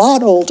was a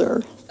lot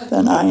older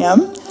than I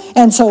am.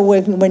 And so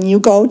when you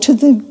go to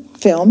the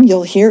film,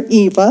 you'll hear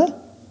Eva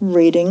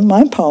reading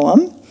my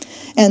poem.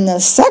 And the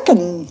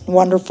second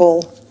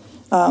wonderful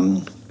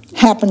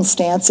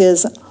happenstance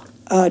is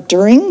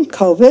during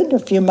COVID, a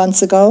few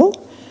months ago,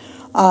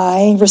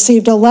 I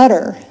received a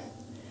letter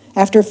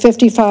after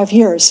 55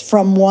 years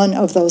from one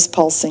of those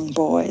pulsing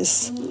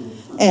boys.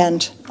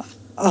 And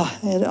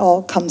it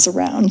all comes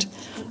around.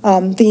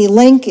 The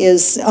link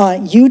is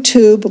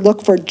YouTube.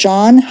 Look for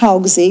John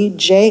Haugsey,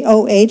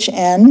 JohnHaugse.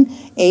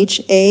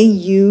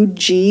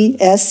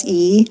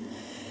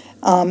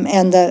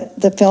 And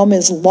the film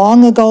is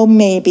Long Ago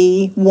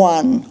Maybe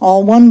One.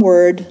 All one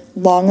word,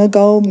 Long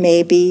Ago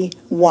Maybe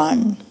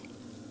One.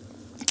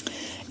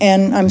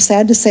 And I'm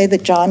sad to say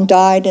that John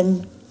died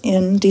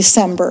in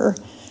December.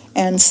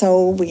 And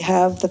so we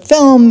have the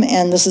film,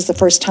 and this is the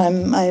first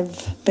time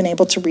I've been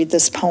able to read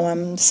this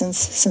poem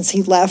since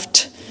he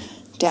left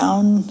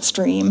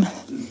downstream.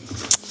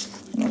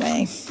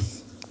 Anyway,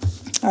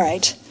 all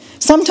right.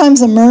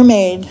 Sometimes a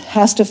mermaid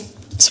has to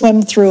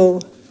swim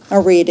through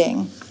a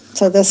reading.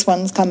 So this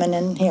one's coming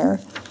in here.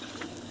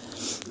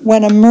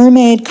 When a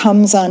mermaid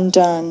comes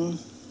undone,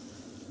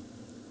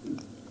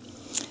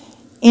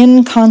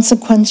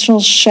 inconsequential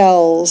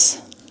shells,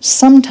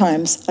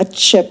 sometimes a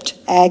chipped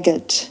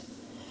agate,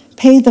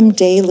 pay them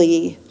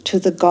daily to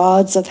the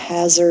gods of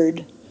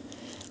hazard.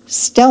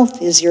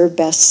 Stealth is your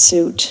best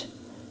suit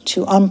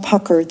to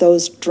unpucker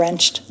those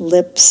drenched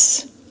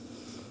lips.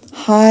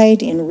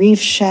 Hide in reef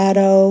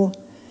shadow.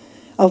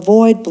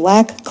 Avoid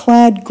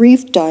black-clad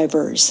grief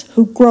divers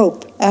who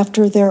grope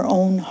after their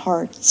own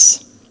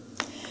hearts.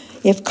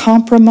 If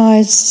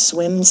compromise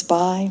swims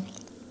by,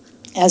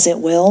 as it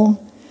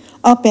will,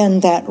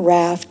 upend that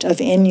raft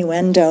of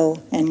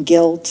innuendo and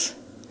guilt.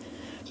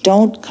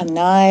 Don't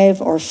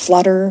connive or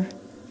flutter,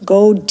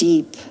 go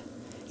deep.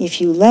 If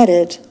you let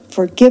it,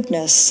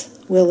 forgiveness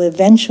will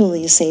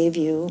eventually save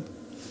you.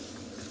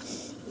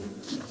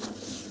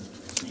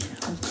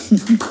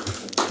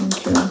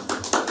 Thank you.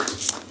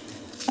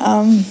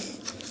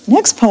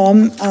 Next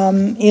poem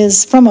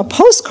is from a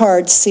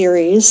postcard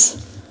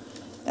series.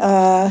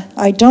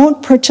 I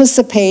don't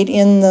participate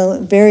in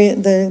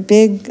the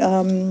big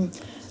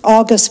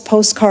August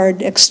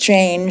postcard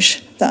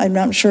exchange. I'm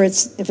not sure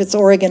if it's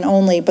Oregon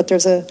only, but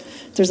there's a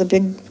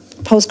big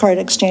postcard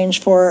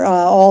exchange for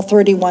all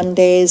 31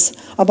 days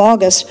of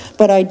August.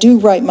 But I do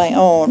write my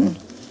own.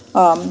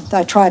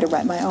 I try to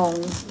write my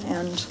own.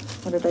 And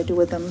what did I do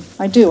with them?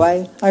 I do.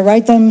 I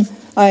write them.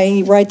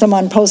 I write them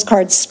on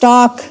postcard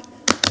stock.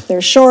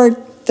 They're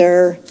short.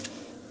 They're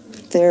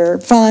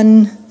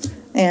fun.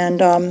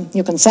 And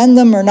you can send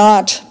them or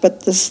not.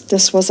 But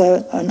this was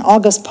an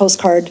August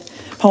postcard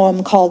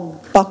poem called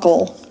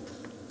Buckle.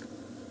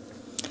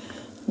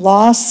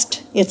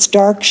 Lost its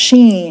dark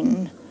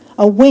sheen,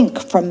 a wink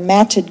from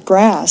matted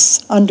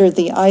grass under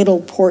the idle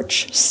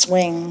porch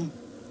swing.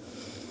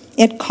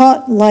 It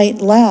caught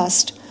light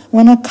last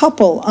when a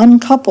couple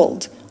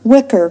uncoupled,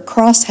 wicker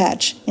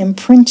crosshatch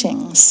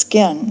imprinting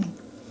skin.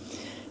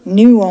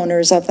 New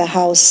owners of the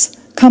house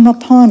come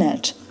upon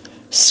it,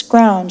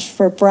 scrounge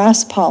for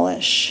brass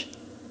polish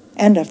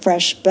and a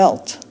fresh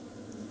belt.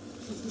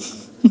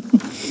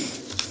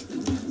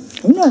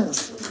 Who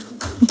knows?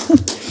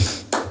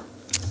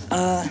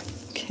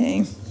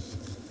 Okay.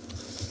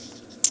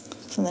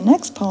 So the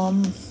next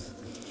poem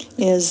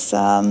is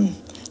an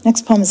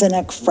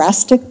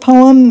ekphrastic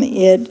poem.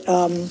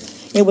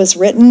 It was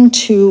written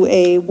to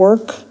a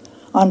work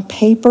on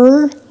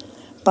paper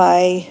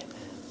by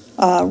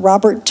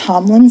Robert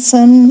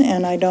Tomlinson,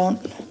 and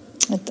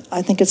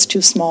I think it's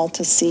too small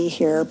to see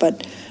here,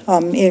 but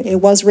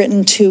it was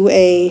written to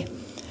a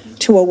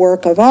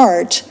work of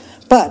art.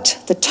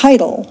 But the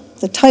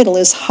title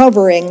is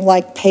Hovering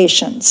Like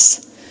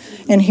Patience.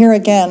 And here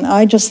again,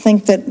 I just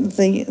think that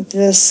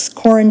this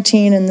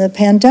quarantine and the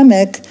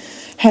pandemic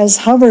has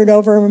hovered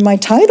over my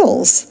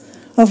titles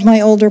of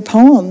my older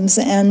poems,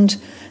 and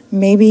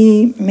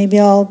maybe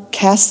I'll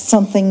cast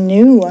something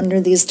new under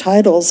these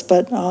titles,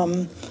 but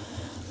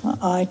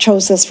I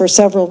chose this for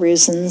several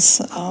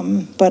reasons.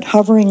 But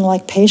hovering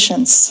like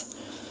patience.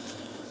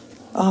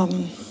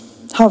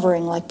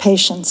 Hovering like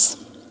patience.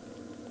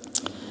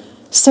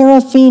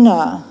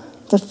 Serafina,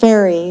 the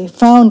ferry,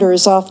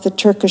 founders off the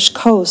Turkish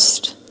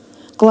coast.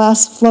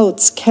 Glass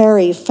floats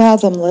carry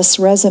fathomless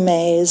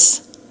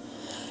resumes,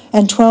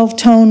 and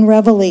 12-tone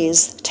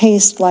reveilles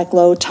taste like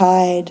low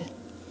tide.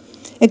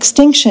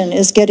 Extinction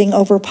is getting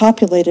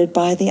overpopulated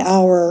by the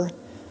hour.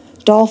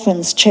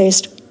 Dolphins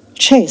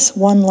chase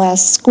one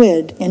last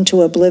squid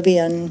into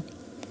oblivion.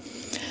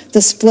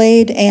 The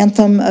splayed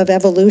anthem of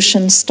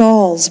evolution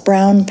stalls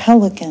brown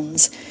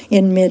pelicans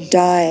in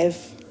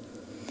mid-dive.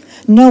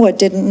 Noah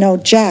didn't know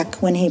Jack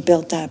when he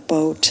built that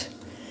boat.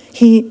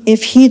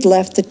 If he'd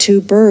left the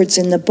two birds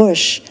in the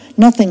bush,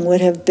 nothing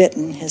would have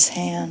bitten his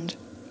hand.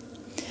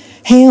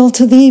 Hail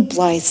to thee,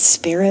 blithe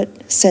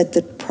spirit, said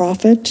the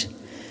prophet.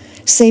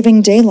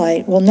 Saving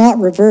daylight will not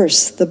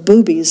reverse the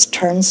booby's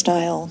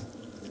turnstile.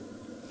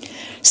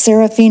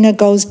 Seraphina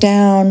goes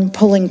down,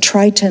 pulling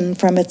Triton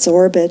from its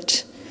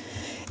orbit,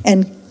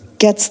 and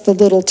gets the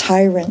little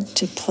tyrant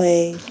to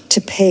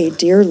pay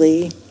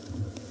dearly.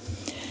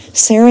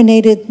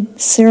 Serenading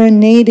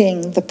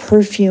the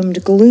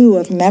perfumed glue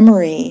of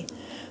memory,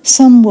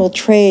 some will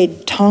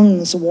trade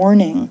tongue's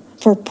warning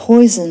for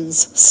poison's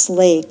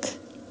slake.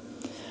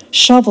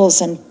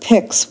 Shovels and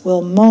picks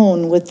will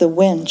moan with the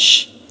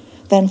winch,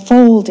 then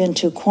fold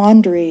into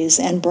quandaries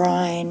and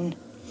brine.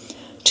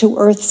 To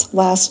earth's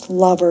last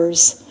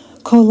lovers,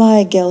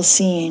 kolai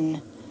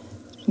gelsin,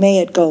 may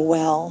it go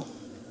well.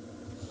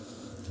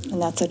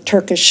 And that's a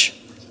Turkish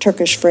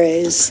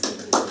phrase.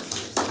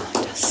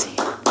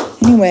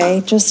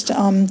 Anyway, just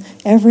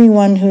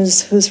everyone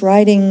who's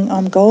writing,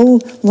 go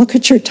look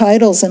at your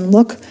titles and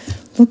look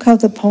how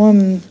the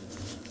poem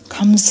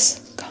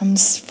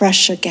comes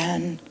fresh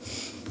again.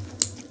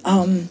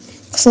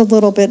 It's a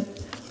little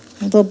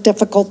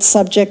difficult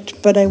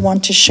subject, but I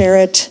want to share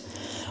it.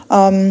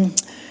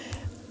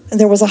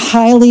 There was a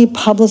highly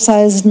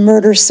publicized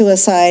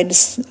murder-suicide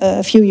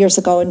a few years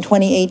ago in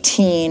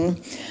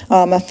 2018.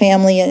 A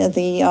family,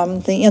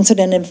 the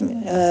incident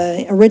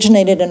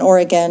originated in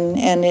Oregon,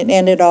 and it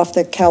ended off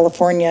the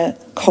California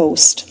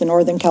coast, the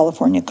Northern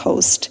California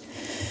coast.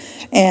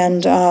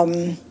 And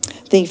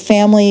the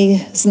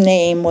family's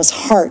name was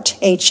Hart,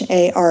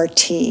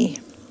 H-A-R-T.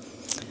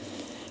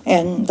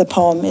 And the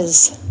poem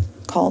is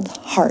called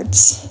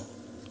Hearts.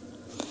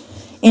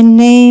 In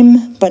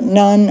name, but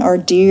none are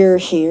dear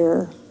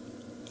here.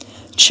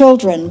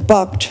 Children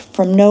bucked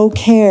from no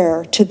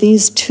care to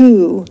these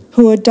two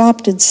who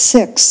adopted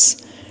 6,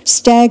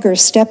 stagger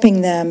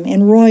stepping them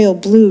in royal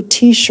blue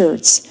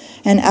t-shirts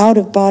and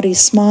out-of-body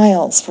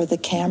smiles for the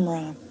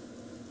camera.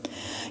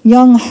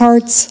 Young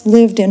hearts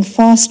lived in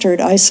fostered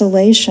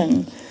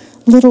isolation,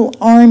 little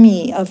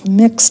army of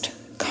mixed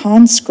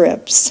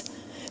conscripts.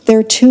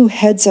 Their 2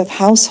 heads of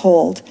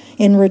household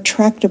in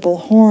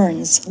retractable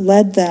horns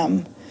led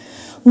them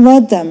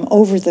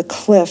over the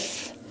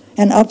cliff,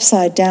 an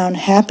upside-down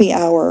happy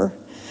hour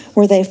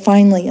where they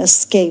finally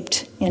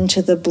escaped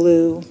into the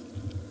blue.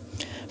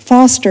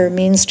 Foster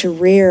means to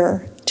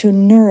rear, to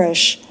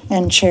nourish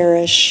and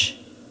cherish.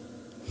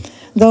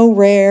 Though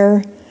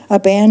rare,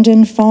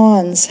 abandoned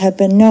fawns have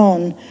been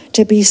known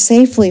to be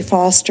safely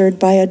fostered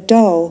by a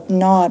doe,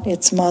 not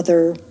its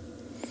mother.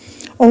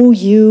 Oh,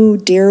 you,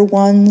 dear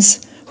ones,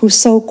 who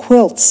sew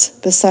quilts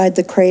beside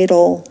the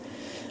cradle,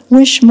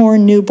 wish more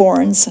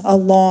newborns a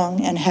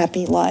long and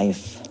happy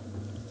life.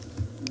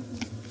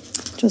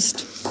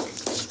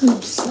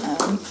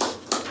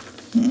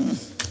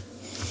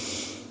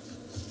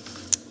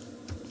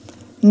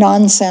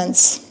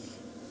 Nonsense.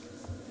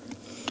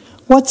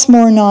 What's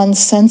more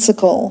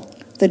nonsensical?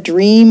 The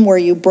dream where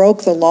you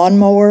broke the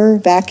lawnmower,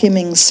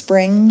 vacuuming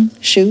spring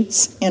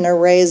shoots in a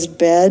raised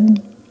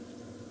bed?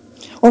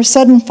 Or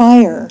sudden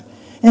fire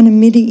in a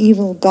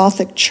medieval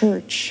Gothic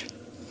church?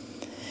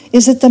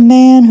 Is it the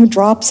man who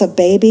drops a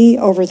baby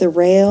over the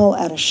rail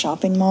at a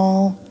shopping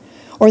mall?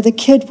 Or the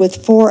kid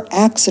with 4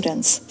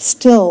 accidents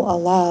still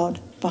allowed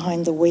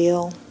behind the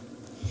wheel?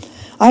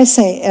 I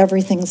say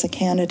everything's a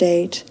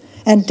candidate,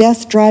 and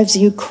death drives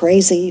you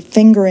crazy,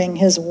 fingering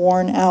his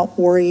worn-out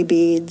worry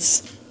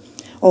beads.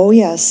 Oh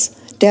yes,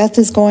 death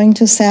is going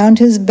to sound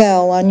his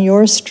bell on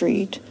your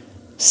street,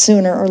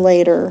 sooner or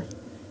later.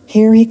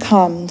 Here he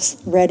comes,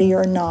 ready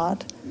or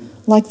not,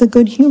 like the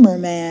good humor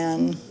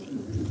man.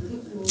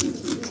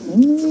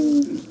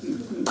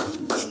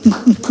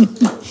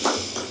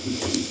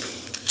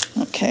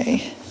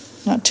 Okay,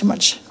 not too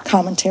much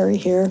commentary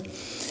here.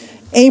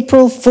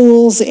 April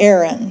Fool's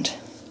Errand.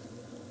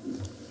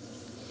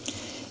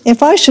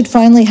 If I should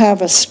finally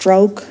have a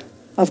stroke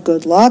of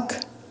good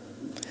luck,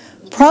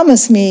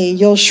 promise me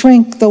you'll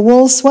shrink the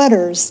wool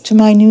sweaters to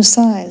my new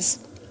size.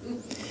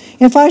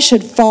 If I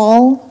should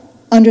fall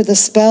under the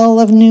spell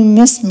of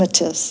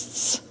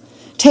numismatists,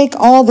 take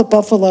all the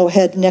buffalo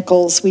head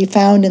nickels we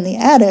found in the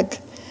attic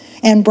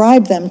and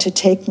bribe them to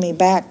take me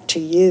back to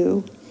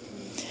you.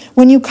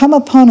 When you come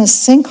upon a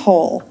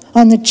sinkhole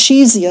on the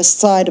cheesiest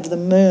side of the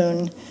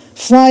moon,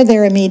 fly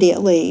there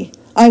immediately.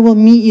 I will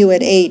meet you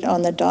at 8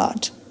 on the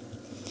dot.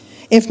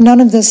 If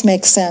none of this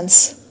makes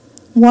sense,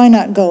 why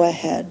not go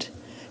ahead?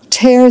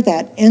 Tear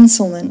that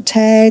insolent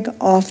tag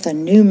off the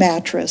new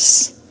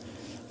mattress.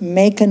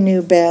 Make a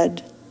new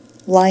bed.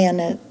 Lie in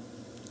it.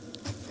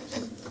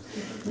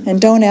 And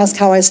don't ask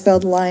how I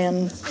spelled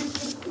lion.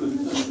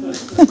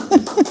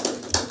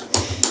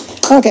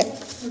 Okay.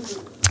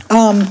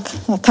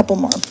 A couple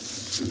more.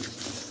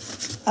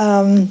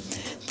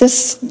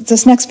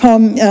 This next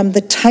poem,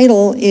 the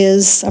title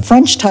is a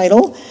French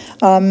title,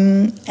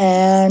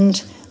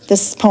 and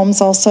this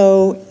poem's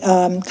also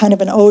kind of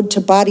an ode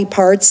to body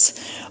parts.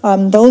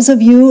 Those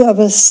of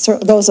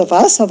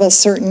us of a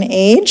certain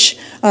age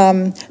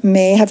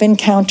may have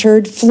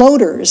encountered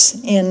floaters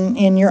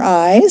in your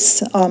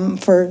eyes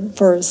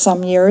for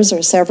some years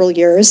or several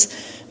years.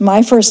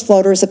 My first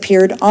floaters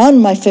appeared on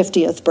my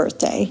 50th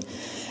birthday.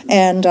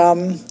 And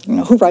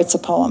who writes a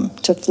poem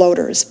to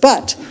floaters?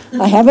 But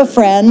I have a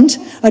friend,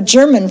 a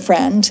German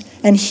friend,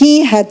 and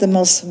he had the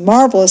most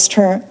marvelous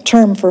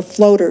term for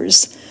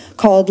floaters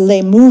called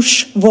les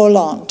mouches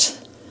volantes.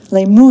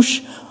 Les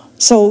mouches,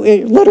 so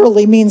it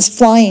literally means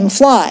flying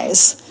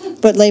flies.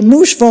 But les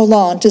mouches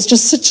volantes is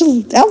just such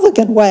an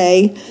elegant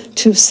way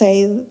to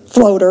say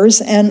floaters.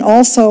 And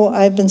also,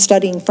 I've been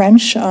studying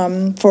French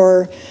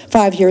for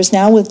 5 years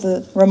now with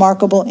the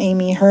remarkable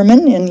Amy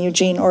Herman in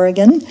Eugene,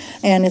 Oregon.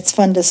 And it's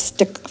fun to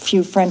stick a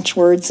few French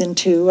words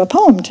into a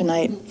poem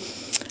tonight.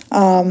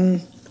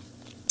 Les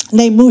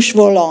mouches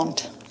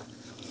volantes.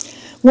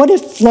 What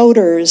if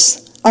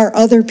floaters are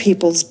other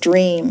people's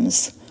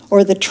dreams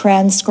or the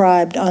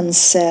transcribed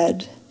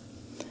unsaid?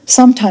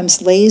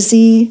 Sometimes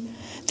lazy,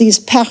 these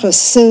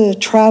paresseux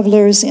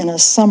travelers in a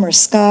summer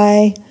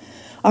sky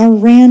are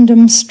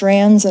random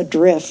strands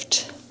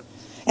adrift,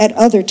 at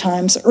other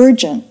times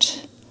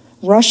urgent,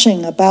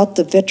 rushing about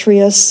the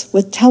vitreous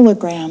with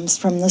telegrams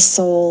from the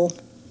soul.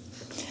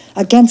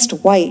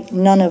 Against white,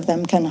 none of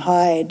them can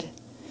hide.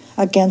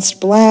 Against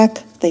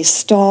black, they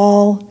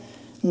stall,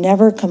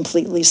 never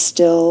completely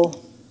still.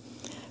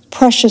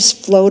 Precious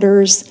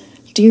floaters,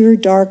 dear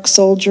dark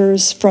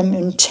soldiers from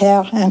une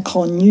terre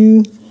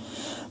inconnue,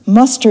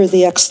 muster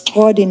the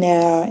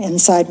extraordinaire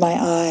inside my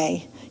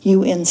eye,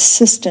 you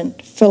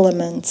insistent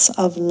filaments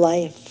of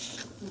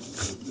life.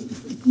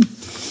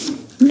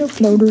 No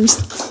floaters.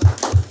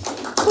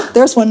 Oh,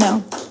 there's one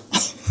now.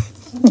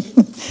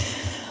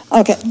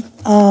 Okay.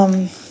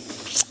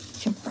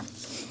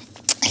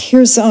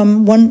 Here's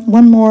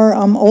one more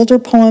older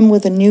poem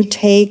with a new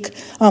take.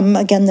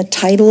 Again, the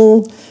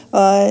title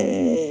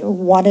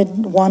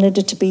wanted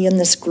it to be in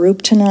this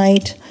group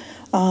tonight,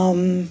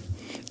 and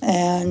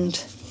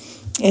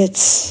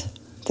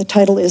the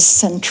title is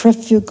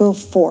Centrifugal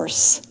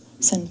Force.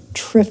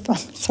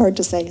 It's hard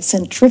to say.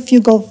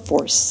 Centrifugal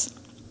Force.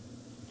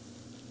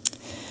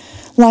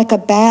 Like a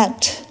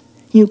bat,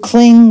 you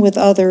cling with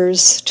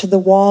others to the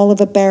wall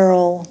of a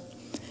barrel,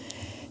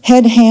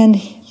 head,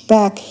 hand,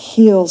 back,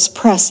 heels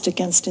pressed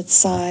against its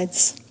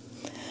sides.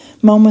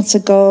 Moments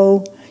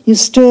ago, you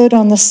stood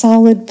on the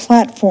solid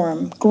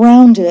platform,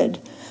 grounded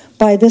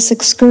by this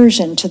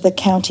excursion to the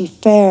county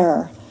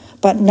fair,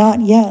 but not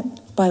yet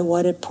by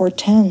what it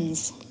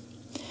portends.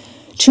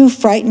 Too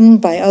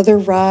frightened by other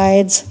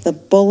rides, the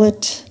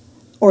bullet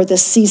or the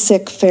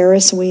seasick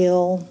Ferris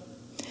wheel,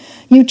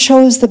 you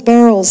chose the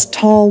barrel's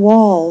tall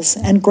walls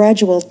and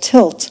gradual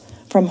tilt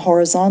from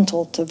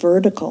horizontal to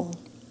vertical.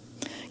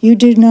 You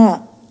do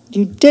not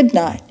to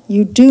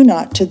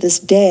this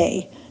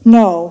day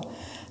know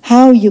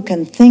how you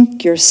can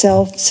think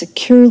yourself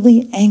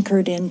securely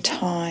anchored in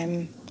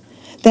time,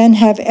 then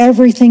have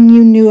everything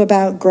you knew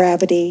about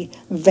gravity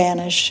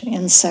vanish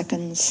in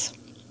seconds.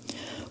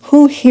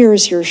 Who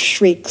hears your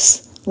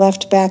shrieks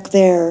left back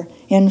there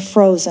in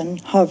frozen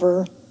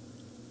hover?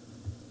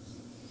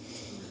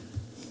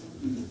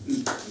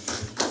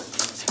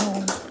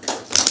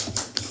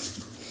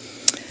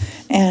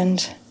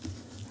 And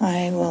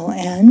I will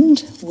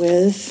end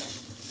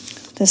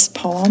with this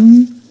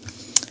poem.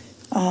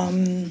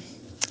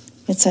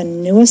 It's a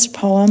newest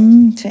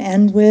poem to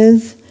end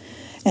with,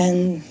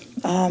 and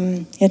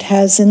it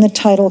has in the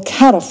title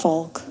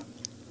Catafalque.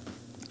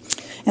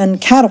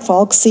 And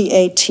catafalque,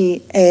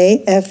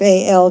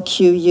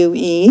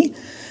 C-A-T-A-F-A-L-Q-U-E,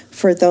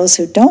 for those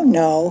who don't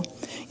know,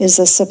 is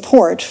a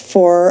support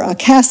for a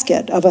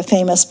casket of a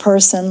famous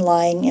person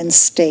lying in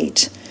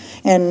state.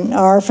 And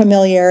our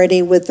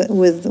familiarity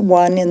with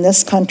one in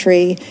this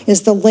country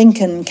is the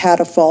Lincoln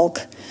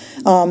catafalque.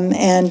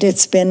 And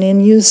it's been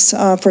in use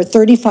for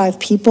 35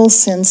 people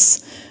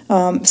since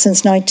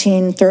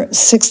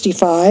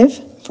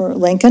 1965 for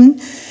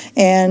Lincoln.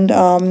 And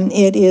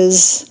it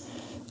is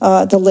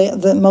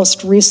the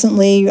most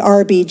recently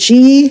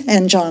RBG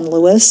and John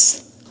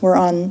Lewis were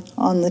on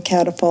the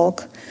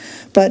catafalque.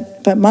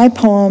 But my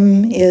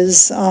poem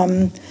is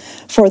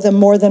for the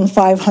more than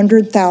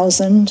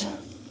 500,000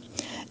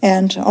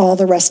 and all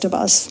the rest of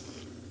us.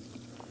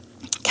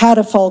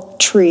 Catafalque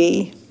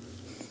tree.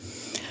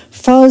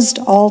 Fuzzed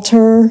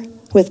altar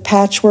with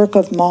patchwork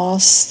of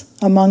moss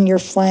among your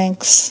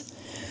flanks.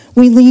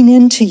 We lean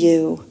into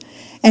you,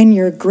 and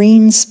your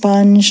green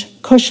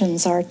sponge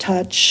cushions our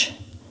touch.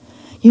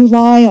 You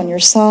lie on your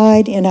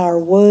side in our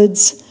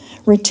woods,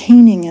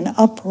 retaining an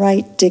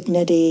upright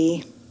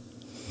dignity.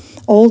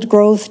 Old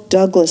growth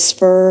Douglas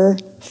fir,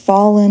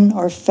 fallen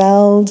or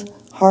felled,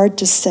 hard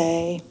to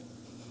say.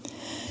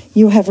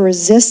 You have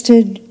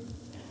resisted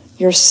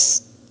your,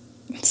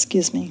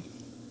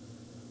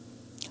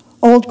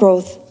 Old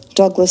growth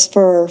Douglas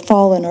fir,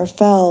 fallen or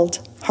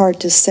felled,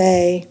 hard to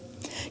say.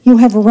 You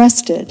have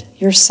rested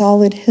your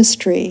solid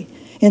history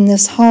in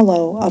this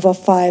hollow of a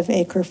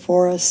 5-acre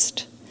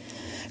forest.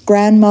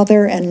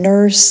 Grandmother and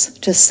nurse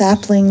to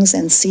saplings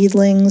and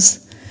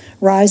seedlings,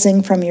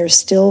 rising from your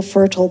still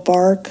fertile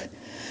bark,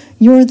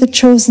 you're the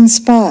chosen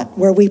spot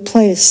where we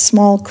place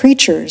small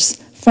creatures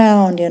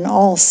found in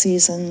all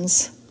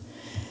seasons.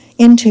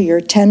 Into your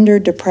tender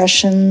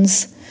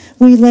depressions,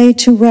 we lay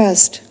to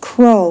rest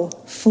crow,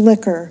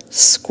 flicker,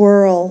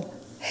 squirrel,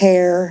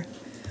 hare,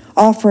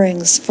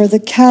 offerings for the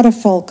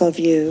catafalque of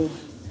you.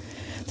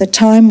 The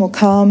time will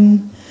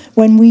come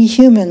when we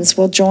humans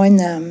will join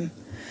them.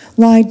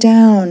 Lie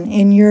down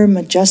in your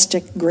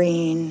majestic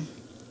green.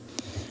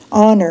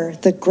 Honor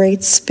the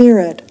great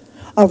spirit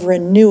of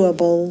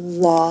renewable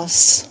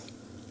loss.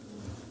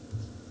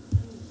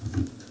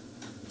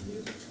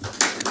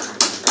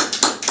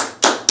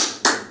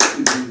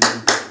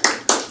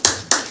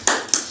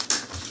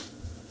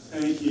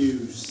 Thank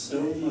you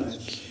so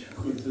much,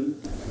 Quentin,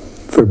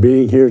 for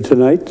being here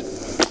tonight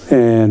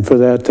and for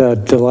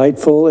that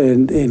delightful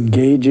and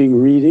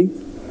engaging reading.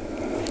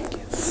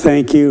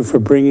 Thank you for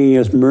bringing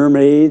us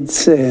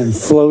mermaids and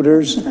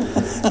floaters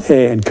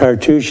and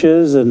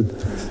cartouches and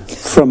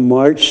from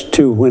March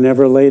to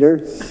whenever later,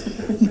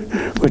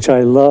 which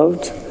I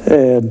loved,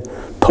 and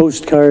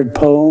postcard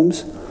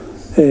poems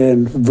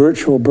and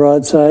virtual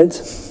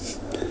broadsides.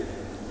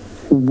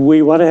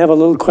 We want to have a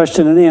little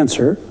question and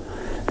answer.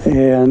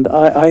 And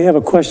I have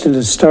a question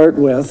to start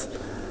with,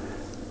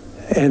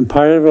 and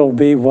part of it will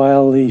be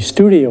while the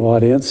studio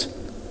audience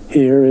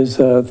here is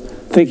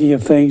thinking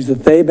of things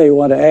that they may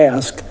want to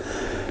ask.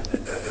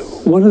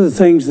 One of the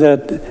things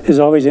that is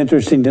always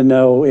interesting to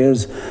know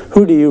is,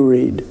 who do you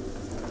read?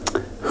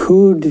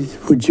 Who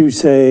would you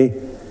say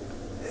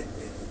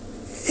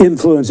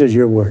influences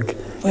your work?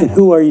 And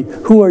who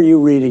are you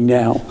reading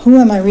now? Who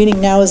am I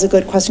reading now is a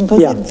good question,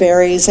 because it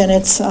varies, and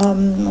it's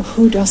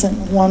who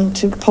doesn't want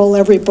to pull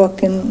every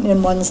book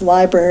in one's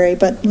library.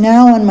 But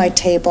now on my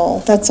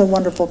table, that's a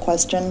wonderful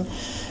question.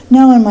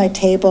 Now on my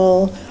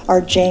table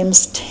are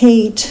James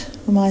Tate,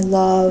 whom I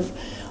love,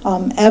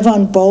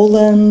 Evan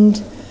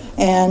Boland,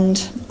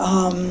 and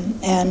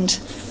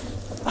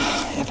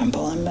Evan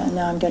Boland,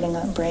 now I'm getting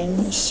a brain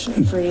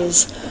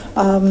freeze.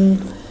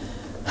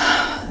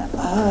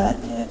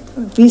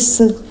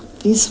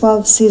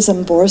 Wisław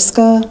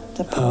Szymborska,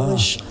 the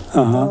Polish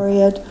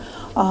laureate.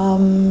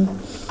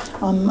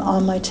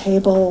 On my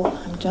table,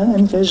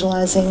 I'm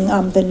visualizing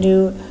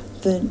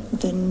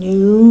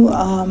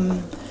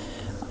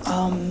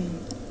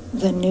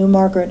the new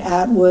Margaret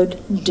Atwood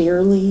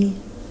dearly,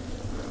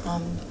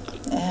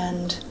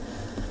 and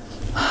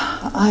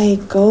I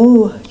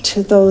go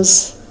to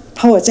those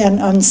poets, and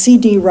on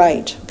C.D.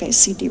 Wright. Okay,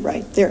 C.D.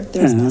 Wright.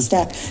 There's my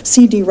stack.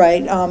 C.D.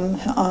 Wright,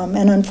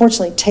 and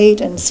unfortunately Tate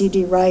and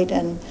C.D. Wright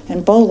and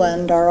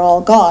Boland are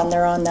all gone.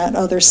 They're on that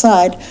other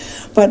side.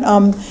 But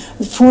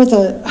for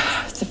the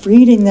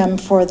reading them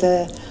for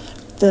the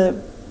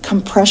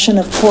compression,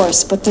 of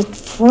course, but the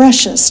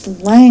freshest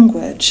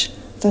language,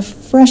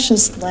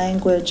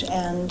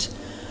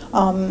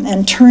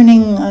 and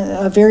turning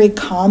a very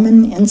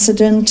common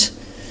incident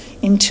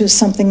into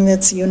something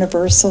that's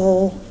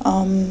universal.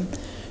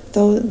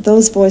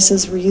 Those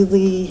voices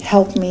really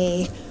help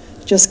me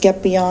just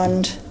get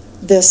beyond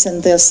this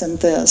and this and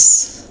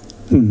this.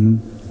 Mm-hmm.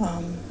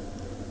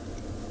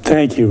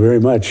 Thank you very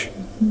much.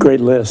 Great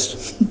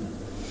list.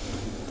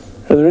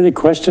 Are there any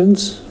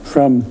questions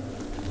from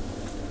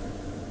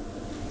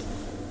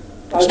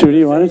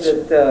studio audience?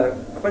 That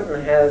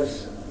Quentin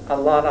has a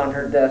lot on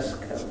her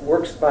desk,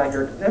 works by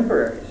her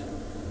contemporaries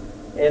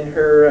in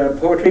her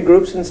poetry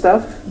groups and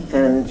stuff,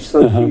 and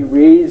so she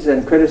reads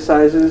and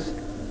criticizes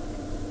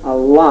a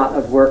lot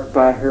of work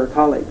by her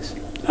colleagues.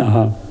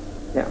 Yeah.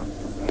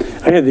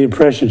 I had the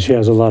impression she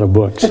has a lot of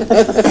books, and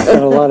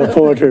a lot of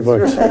poetry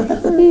books,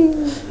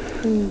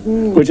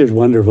 which is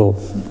wonderful.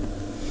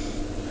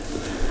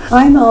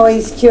 I'm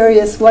always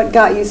curious what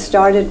got you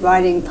started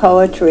writing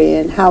poetry,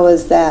 and how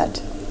is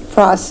that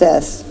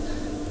process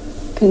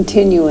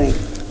continuing?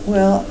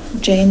 Well,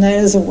 Jane, that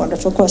is a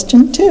wonderful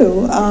question,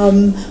 too.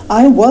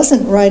 I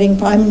wasn't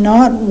writing, I'm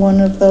not one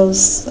of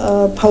those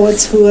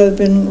poets who have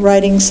been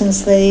writing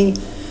since they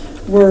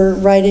were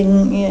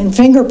writing in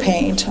finger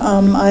paint.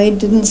 I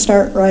didn't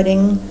start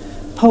writing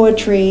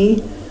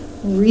poetry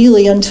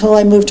really until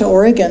I moved to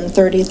Oregon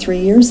 33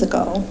 years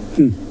ago.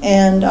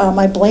 And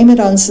I blame it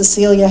on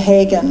Cecilia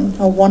Hagen,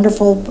 a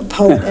wonderful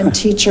poet and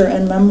teacher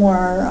and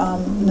memoir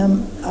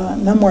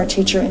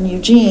teacher in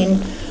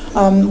Eugene.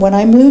 When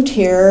I moved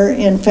here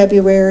in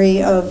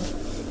February of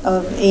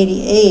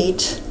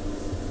 '88,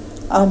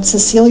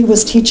 Cecilia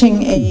was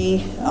teaching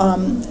a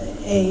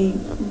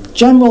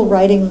general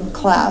writing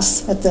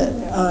class at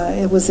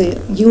it was a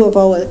U of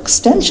O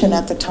extension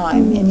at the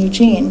time in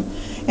Eugene.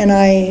 And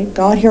I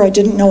got here, I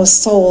didn't know a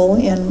soul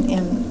in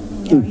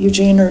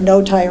Eugene or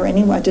Notai or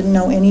anyone. I didn't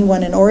know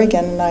anyone in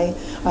Oregon, and I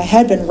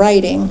had been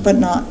writing, but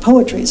not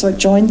poetry. So I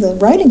joined the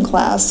writing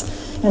class,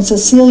 and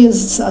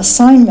Cecilia's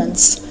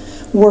assignments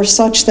were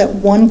such that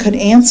one could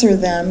answer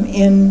them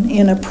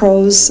in a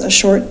prose, a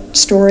short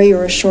story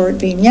or a short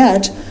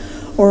vignette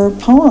or a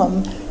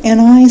poem. And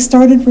I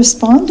started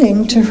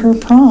responding to her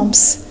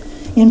prompts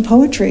in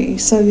poetry.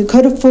 So you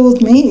could have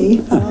fooled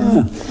me.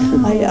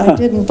 I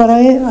didn't, but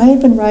I had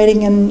been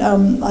writing, and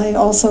I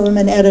also am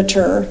an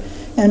editor.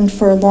 And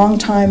for a long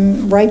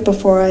time, right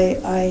before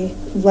I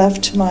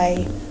left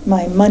my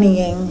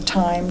moneying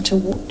time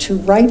to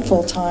write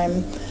full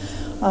time,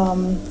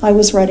 I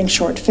was writing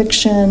short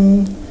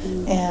fiction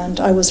and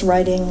I was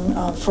writing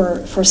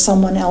for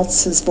someone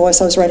else's voice.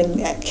 I was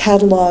writing a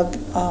catalog,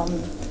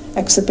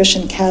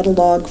 exhibition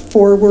catalog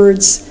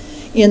forwards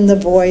in the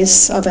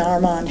voice of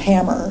Armand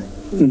Hammer.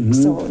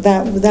 So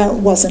that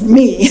wasn't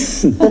me.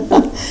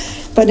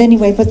 But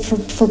anyway, but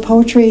for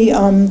poetry,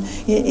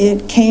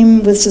 it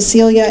came with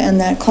Cecilia and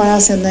that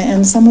class,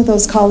 and some of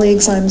those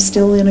colleagues, I'm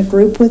still in a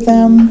group with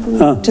them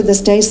to this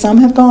day. Some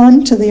have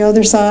gone to the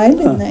other side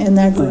in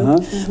that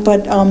group,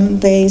 but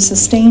they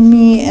sustain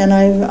me, and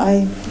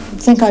I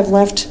think I've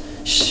left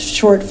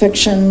short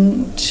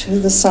fiction to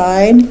the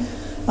side.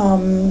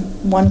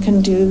 One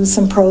can do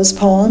some prose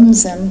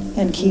poems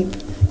and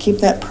keep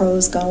that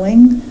prose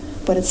going,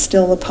 but it's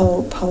still a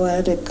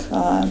poetic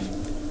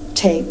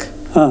take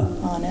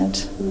on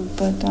it.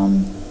 But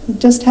it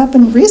just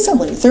happened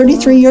recently,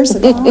 33 years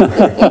ago.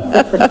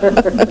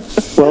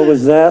 Well,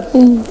 was that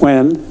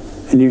when,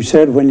 and you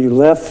said when you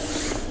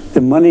left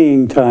the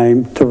moneying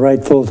time to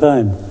write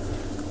full-time.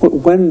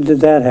 When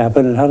did that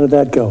happen, and how did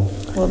that go?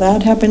 Well,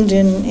 that happened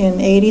in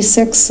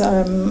 '86.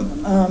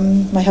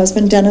 My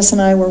husband Dennis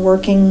and I were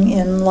working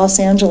in Los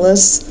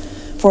Angeles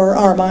for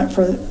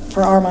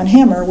Armand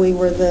Hammer. We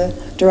were the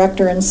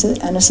director and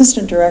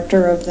assistant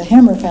director of the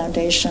Hammer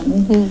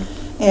Foundation.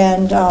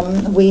 And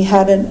we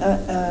had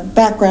a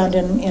background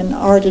in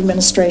art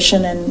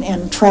administration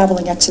and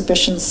traveling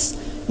exhibitions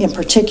in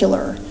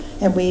particular.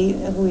 And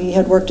we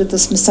had worked at the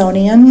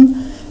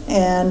Smithsonian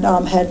and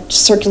had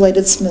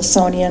circulated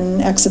Smithsonian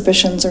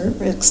exhibitions or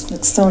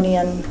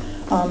Smithsonian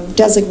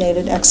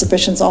designated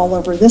exhibitions all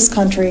over this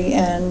country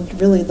and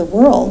really the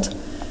world.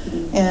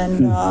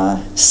 And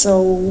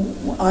so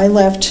I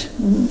left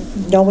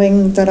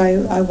knowing that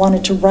I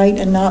wanted to write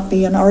and not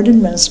be an art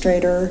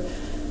administrator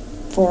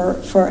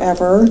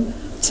forever.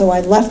 So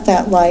I left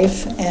that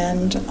life,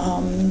 and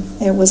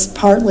it was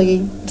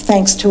partly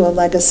thanks to a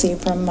legacy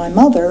from my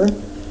mother,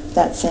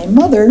 that same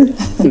mother.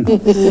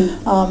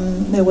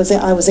 I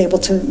was able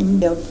to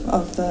give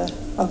of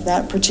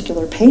that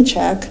particular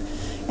paycheck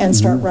and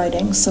start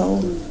writing. So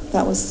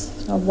that was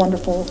a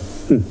wonderful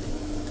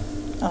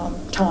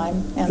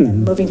time. And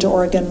then moving to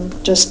Oregon,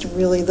 just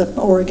really the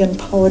Oregon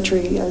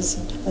poetry, as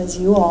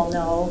you all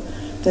know,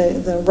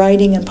 the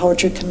writing and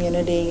poetry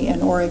community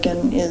in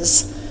Oregon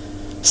is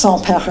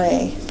sans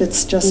pareil.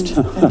 It's just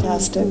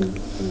fantastic.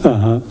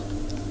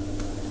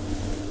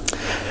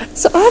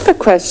 So I have a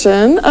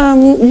question.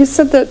 You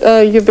said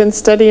that you've been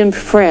studying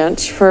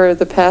French for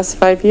the past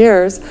 5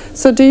 years.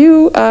 So do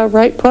you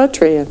write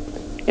poetry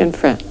in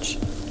French?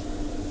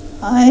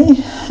 I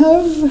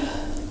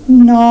have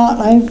not.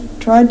 I've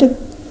tried to,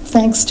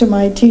 thanks to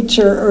my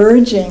teacher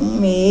urging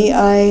me,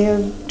 I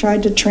have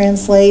tried to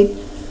translate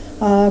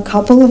a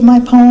couple of my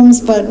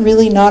poems, but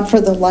really not for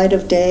the light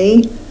of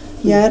day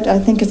yet. I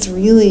think it's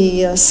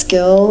really a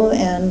skill,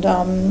 and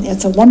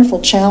it's a wonderful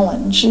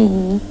challenge.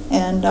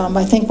 And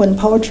I think when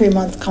Poetry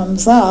Month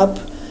comes up,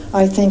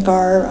 I think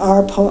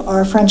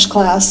our French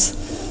class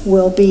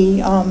will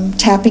be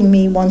tapping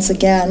me once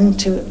again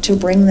to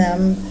bring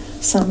them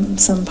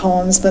some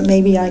poems, but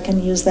maybe I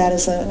can use that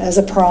as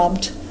a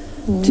prompt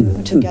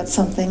to get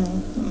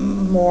something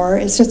more.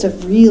 It's just a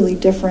really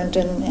different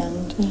and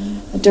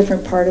a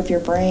different part of your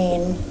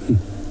brain.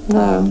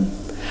 I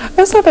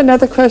also have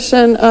another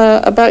question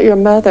about your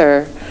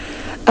mother.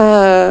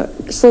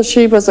 So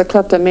she was a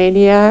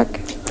kleptomaniac.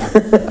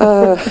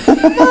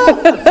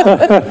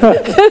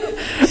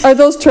 Are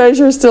those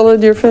treasures still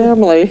in your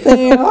family?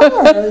 They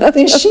are.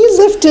 She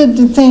lifted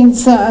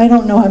things, I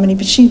don't know how many,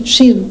 but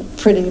she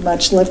pretty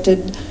much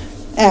lifted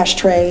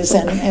ashtrays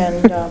and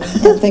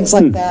things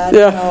like that.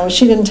 Yeah. You know,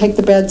 she didn't take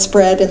the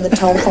bedspread and the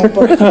telephone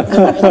book and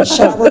the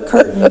shower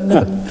curtain.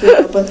 And, you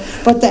know,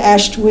 but the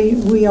ashtray,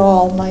 we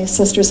all, my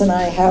sisters and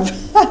I, have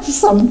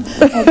some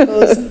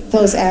of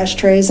those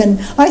ashtrays.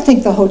 And I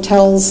think the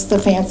hotels, the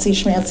fancy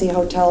schmancy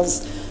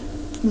hotels,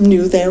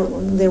 knew they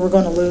were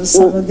going to lose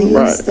some of these.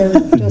 Right. They're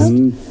just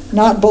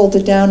not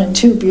bolted down and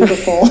too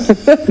beautiful.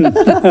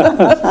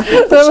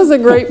 That was a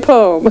great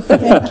poem.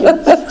 Thank you.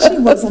 She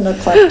wasn't a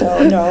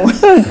klepto, no.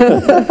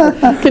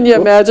 Can you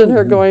imagine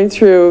her going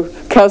through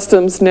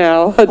customs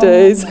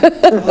nowadays with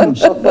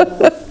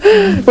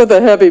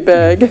a heavy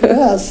bag?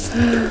 Yes.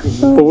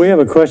 Well, we have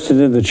a question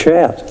in the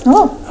chat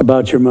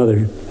about your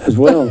mother as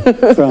well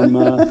from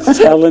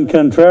Alan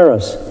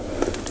Contreras.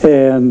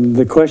 And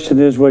the question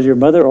is, was your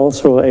mother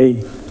also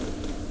a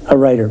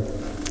writer?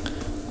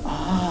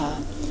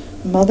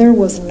 Mother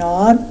was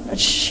not.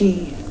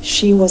 She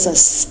was a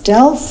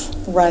stealth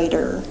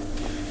writer.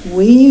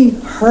 We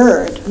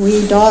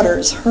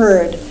daughters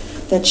heard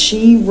that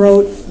she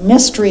wrote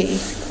mystery,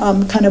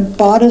 kind of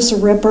bodice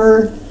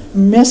ripper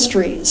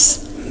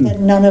mysteries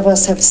that none of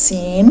us have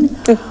seen.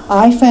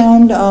 I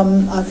found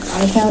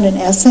an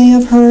essay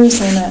of hers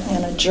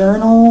in a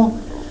journal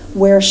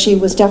where she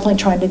was definitely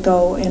trying to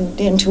go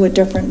into a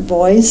different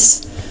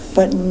voice,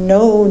 but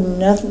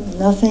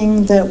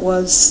nothing that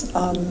was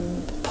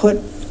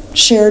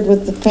shared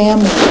with the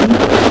family.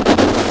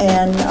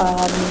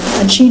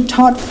 And she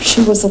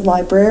was a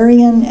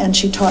librarian, and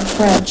she taught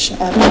French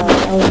at our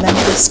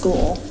elementary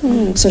school.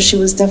 So she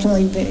was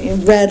definitely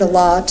read a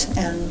lot,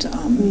 and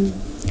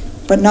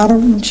but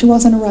she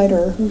wasn't a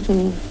writer,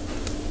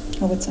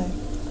 I would say.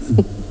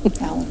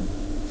 Alan.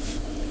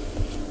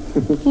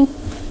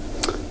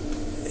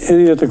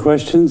 Any other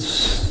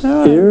questions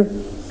here?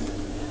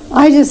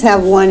 I just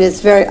have one.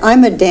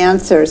 I'm a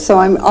dancer, so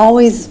I'm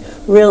always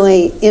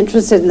really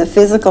interested in the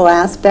physical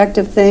aspect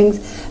of things.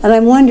 And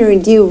I'm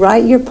wondering, do you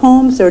write your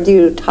poems, or do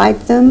you type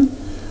them,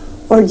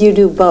 or do you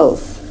do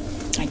both?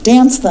 I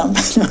dance them.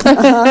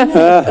 I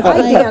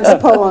dance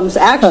poems.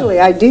 Actually,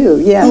 I do,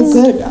 yes.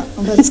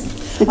 Oh,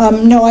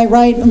 good. No, I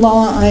write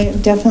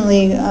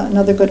definitely,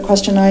 another good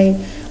question. I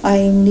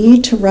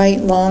need to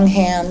write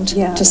longhand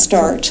to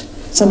start.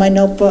 So my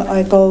notebook,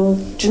 I go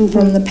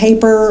from the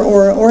paper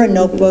or a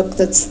notebook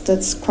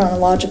that's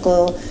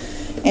chronological,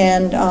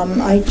 and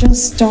I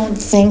just don't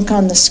think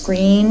on the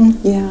screen.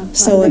 Yeah.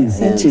 So it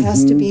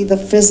has to be the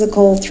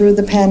physical through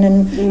the pen,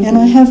 and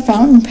I have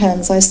fountain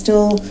pens. I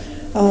still,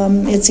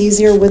 it's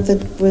easier with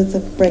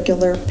a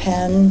regular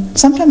pen.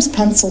 Sometimes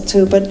pencil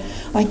too, but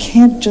I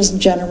can't just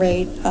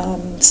generate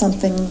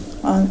something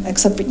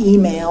except for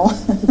email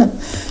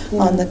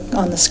on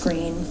the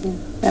screen.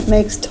 That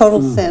makes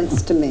total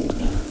sense to me.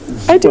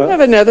 I do have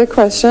another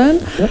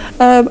question. Yep.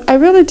 I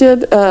really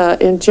did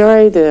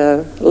enjoy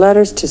the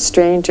letters to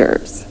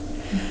strangers.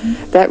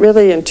 That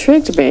really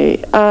intrigued me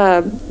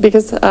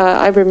because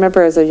I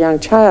remember as a young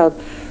child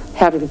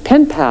having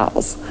pen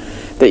pals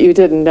that you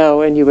didn't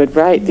know, and you would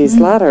write these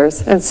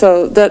letters. And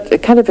so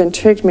that kind of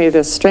intrigued me,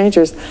 the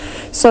strangers.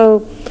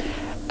 So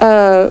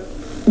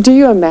do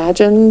you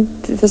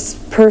imagine this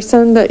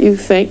person that you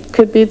think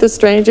could be the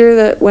stranger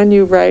that when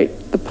you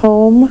write the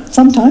poem?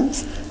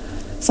 Sometimes.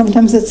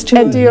 Sometimes it's too.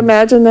 And do you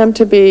imagine them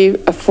to be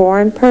a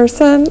foreign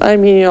person? I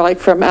mean, like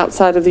from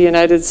outside of the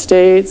United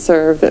States,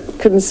 or that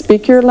couldn't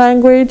speak your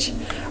language,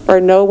 or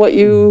know what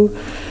you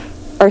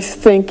are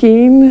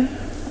thinking?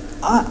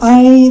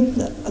 I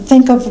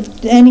think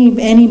of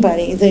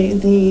anybody,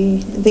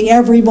 the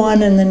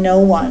everyone and the no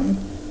one,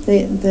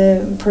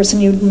 the person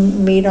you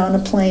meet on a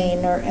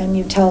plane, and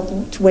you tell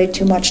way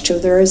too much to.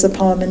 There is a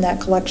poem in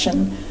that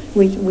collection.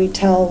 We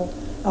tell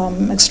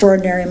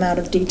extraordinary amount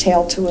of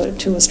detail to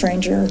a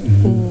stranger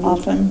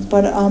often,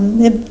 but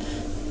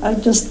I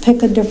just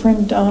pick a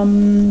different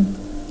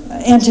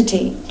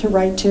entity to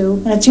write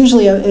to, and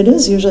it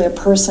is usually a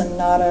person,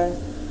 not a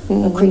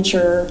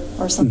creature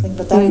or something,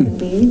 but that could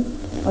be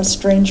a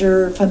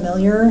stranger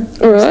familiar.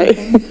 Right.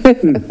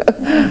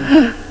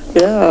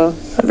 Yeah,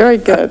 very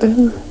good.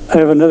 I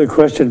have another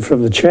question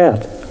from the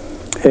chat,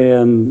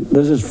 and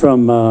this is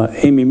from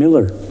Amy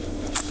Miller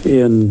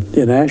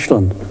in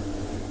Ashland.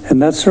 And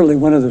that's certainly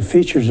one of the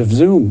features of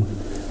Zoom,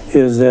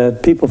 is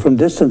that people from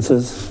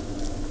distances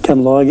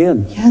can log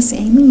in. Yes,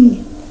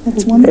 Amy,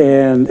 that's wonderful.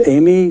 And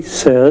Amy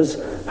says,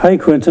 "Hi,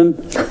 Quentin.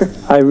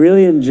 I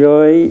really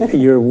enjoy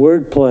your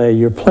wordplay,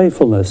 your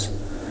playfulness.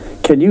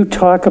 Can you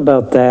talk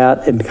about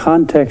that in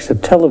context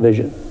of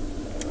television?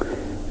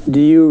 Do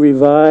you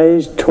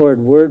revise toward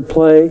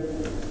wordplay,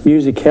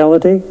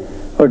 musicality,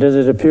 or does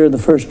it appear in the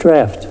first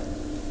draft?"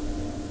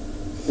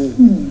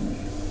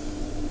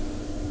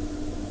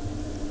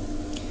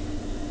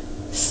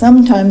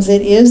 Sometimes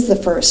it is the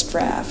first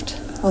draft.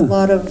 A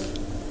lot of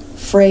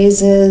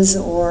phrases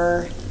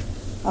or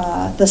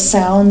the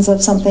sounds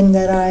of something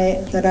that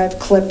I've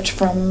clipped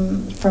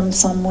from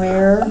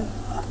somewhere.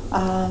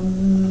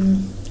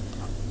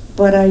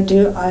 But I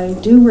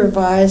do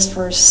revise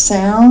for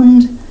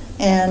sound,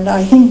 and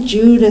I think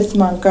Judith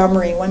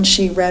Montgomery, when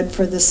she read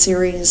for this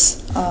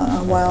series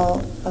a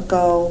while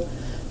ago,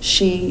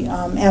 she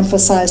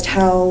emphasized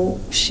how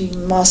she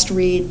must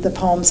read the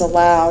poems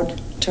aloud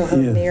to her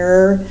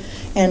mirror.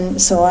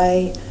 And so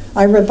I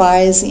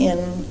revise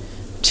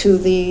to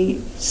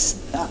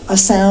a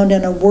sound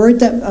and a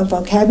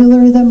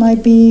vocabulary that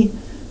might be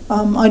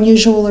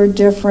unusual or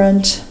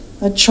different,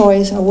 a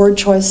word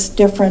choice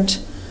different,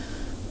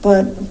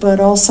 but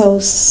also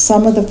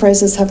some of the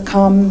phrases have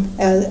come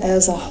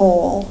as a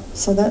whole.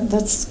 So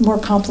that's more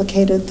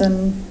complicated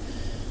than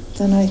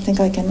I think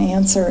I can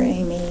answer,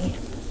 Amy.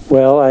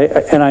 Well,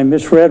 I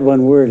misread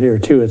one word here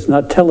too. It's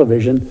not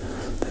television.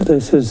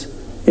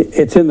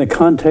 It's in the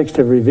context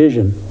of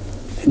revision,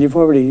 and you've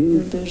already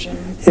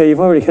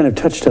kind of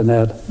touched on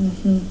that.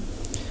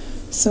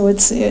 So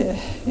it's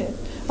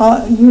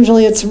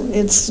usually it's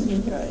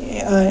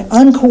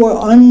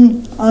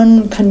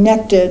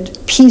unconnected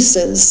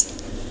pieces,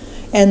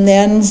 and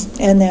then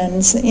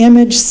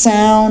image,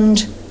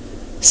 sound,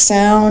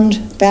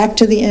 back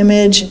to the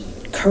image,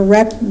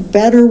 correct,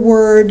 better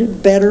word.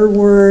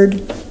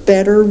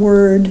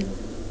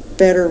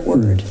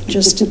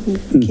 Just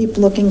keep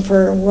looking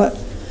for what.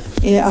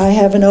 I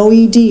have an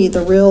OED,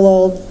 the real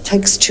old,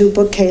 takes 2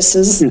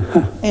 bookcases,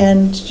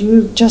 and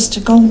you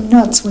just go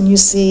nuts when you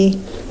see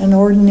an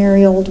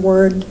ordinary old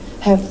word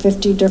have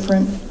 50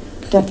 different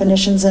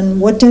definitions,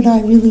 and what did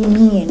I really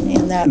mean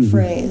in that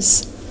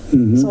phrase?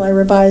 So I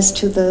revise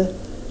to the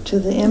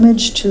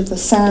image, to the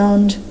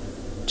sound,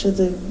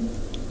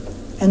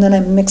 and then I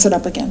mix it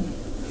up again.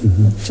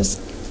 Just,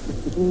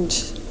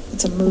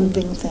 it's a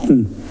moving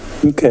thing.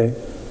 Okay.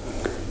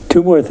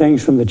 Two more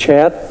things from the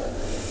chat,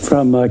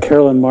 from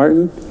Carolyn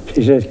Martin.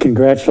 She says,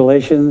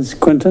 congratulations,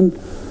 Quentin.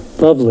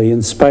 Lovely,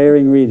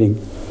 inspiring reading.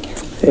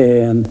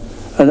 And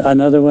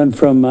another one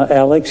from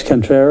Alex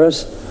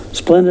Contreras.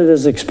 Splendid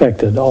as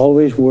expected.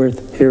 Always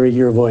worth hearing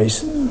your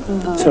voice.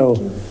 So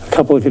a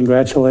couple of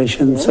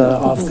congratulations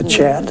off the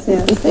chat.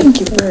 Yeah, thank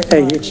you very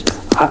much.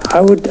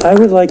 I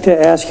would like to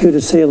ask you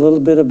to say a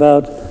little bit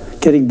about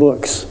getting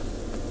books.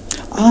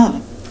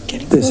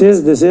 Getting This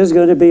books. is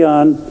going to be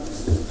on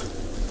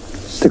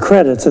the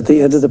credits at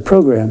the end of the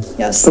program.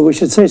 Yes. But we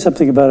should say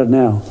something about it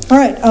now. All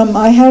right,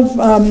 I have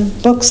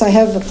books. I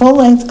have a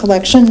full-length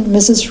collection,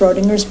 Mrs.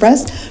 Schrodinger's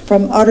Breast,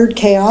 from Uttered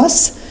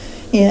Chaos,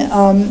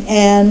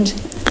 and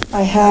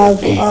I have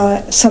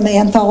some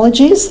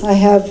anthologies. I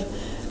have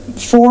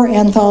 4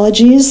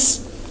 anthologies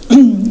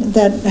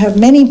that have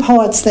many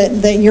poets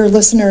that your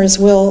listeners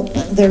will,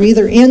 they're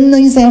either in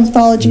these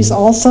anthologies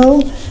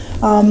also,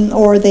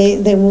 or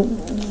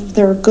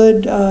they're a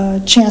good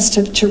chance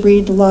to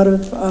read a lot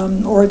of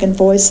Oregon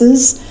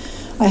voices.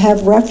 I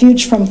have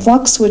Refuge from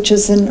Flux, which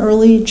is an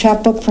early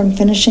chapbook from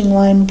Finishing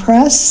Line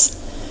Press,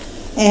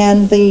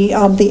 and the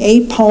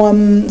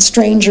 8-poem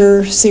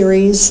Stranger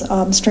series,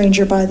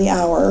 Stranger by the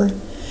Hour.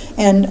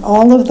 And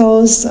all of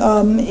those,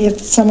 if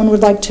someone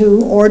would like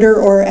to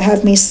order or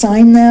have me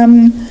sign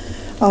them,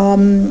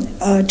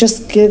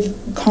 just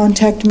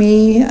contact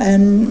me,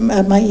 and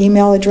my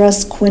email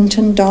address,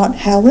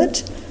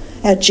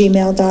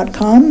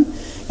 quinton.hallett@gmail.com,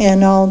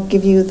 and I'll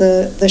give you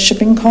the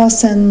shipping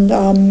costs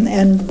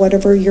and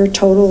whatever your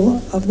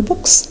total of the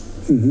books.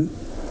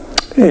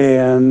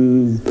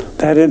 And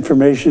that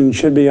information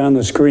should be on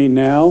the screen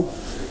now,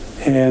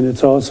 and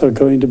it's also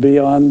going to be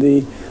on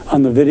the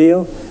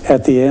video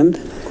at the end.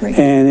 Great.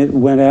 And it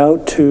went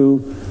out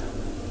to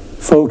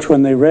folks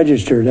when they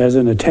registered as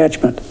an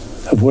attachment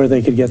of where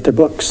they could get their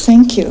books.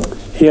 Thank you.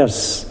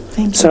 Yes.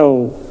 Thank you.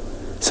 So,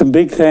 a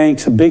big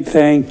thanks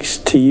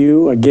to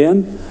you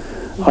again.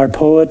 Our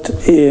poet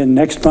in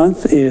next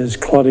month is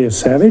Claudia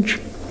Savage.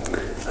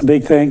 A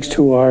big thanks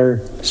to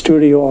our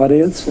studio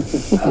audience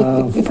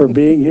for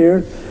being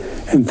here.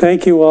 And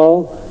thank you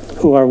all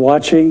who are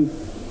watching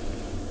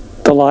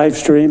the live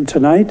stream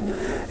tonight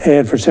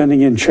and for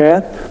sending in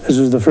chat. This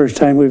is the first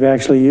time we've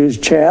actually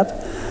used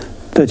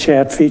the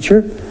chat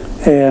feature.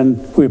 And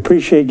we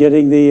appreciate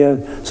getting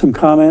some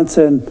comments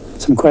and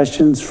some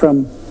questions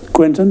from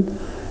Quentin.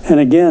 And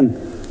again,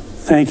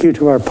 thank you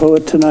to our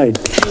poet tonight,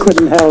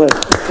 Quentin Hallett.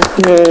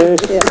 Yay.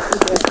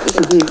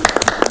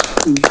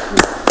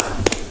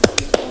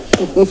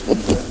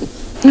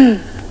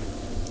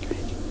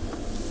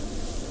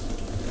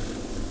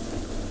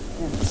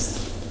 Yes.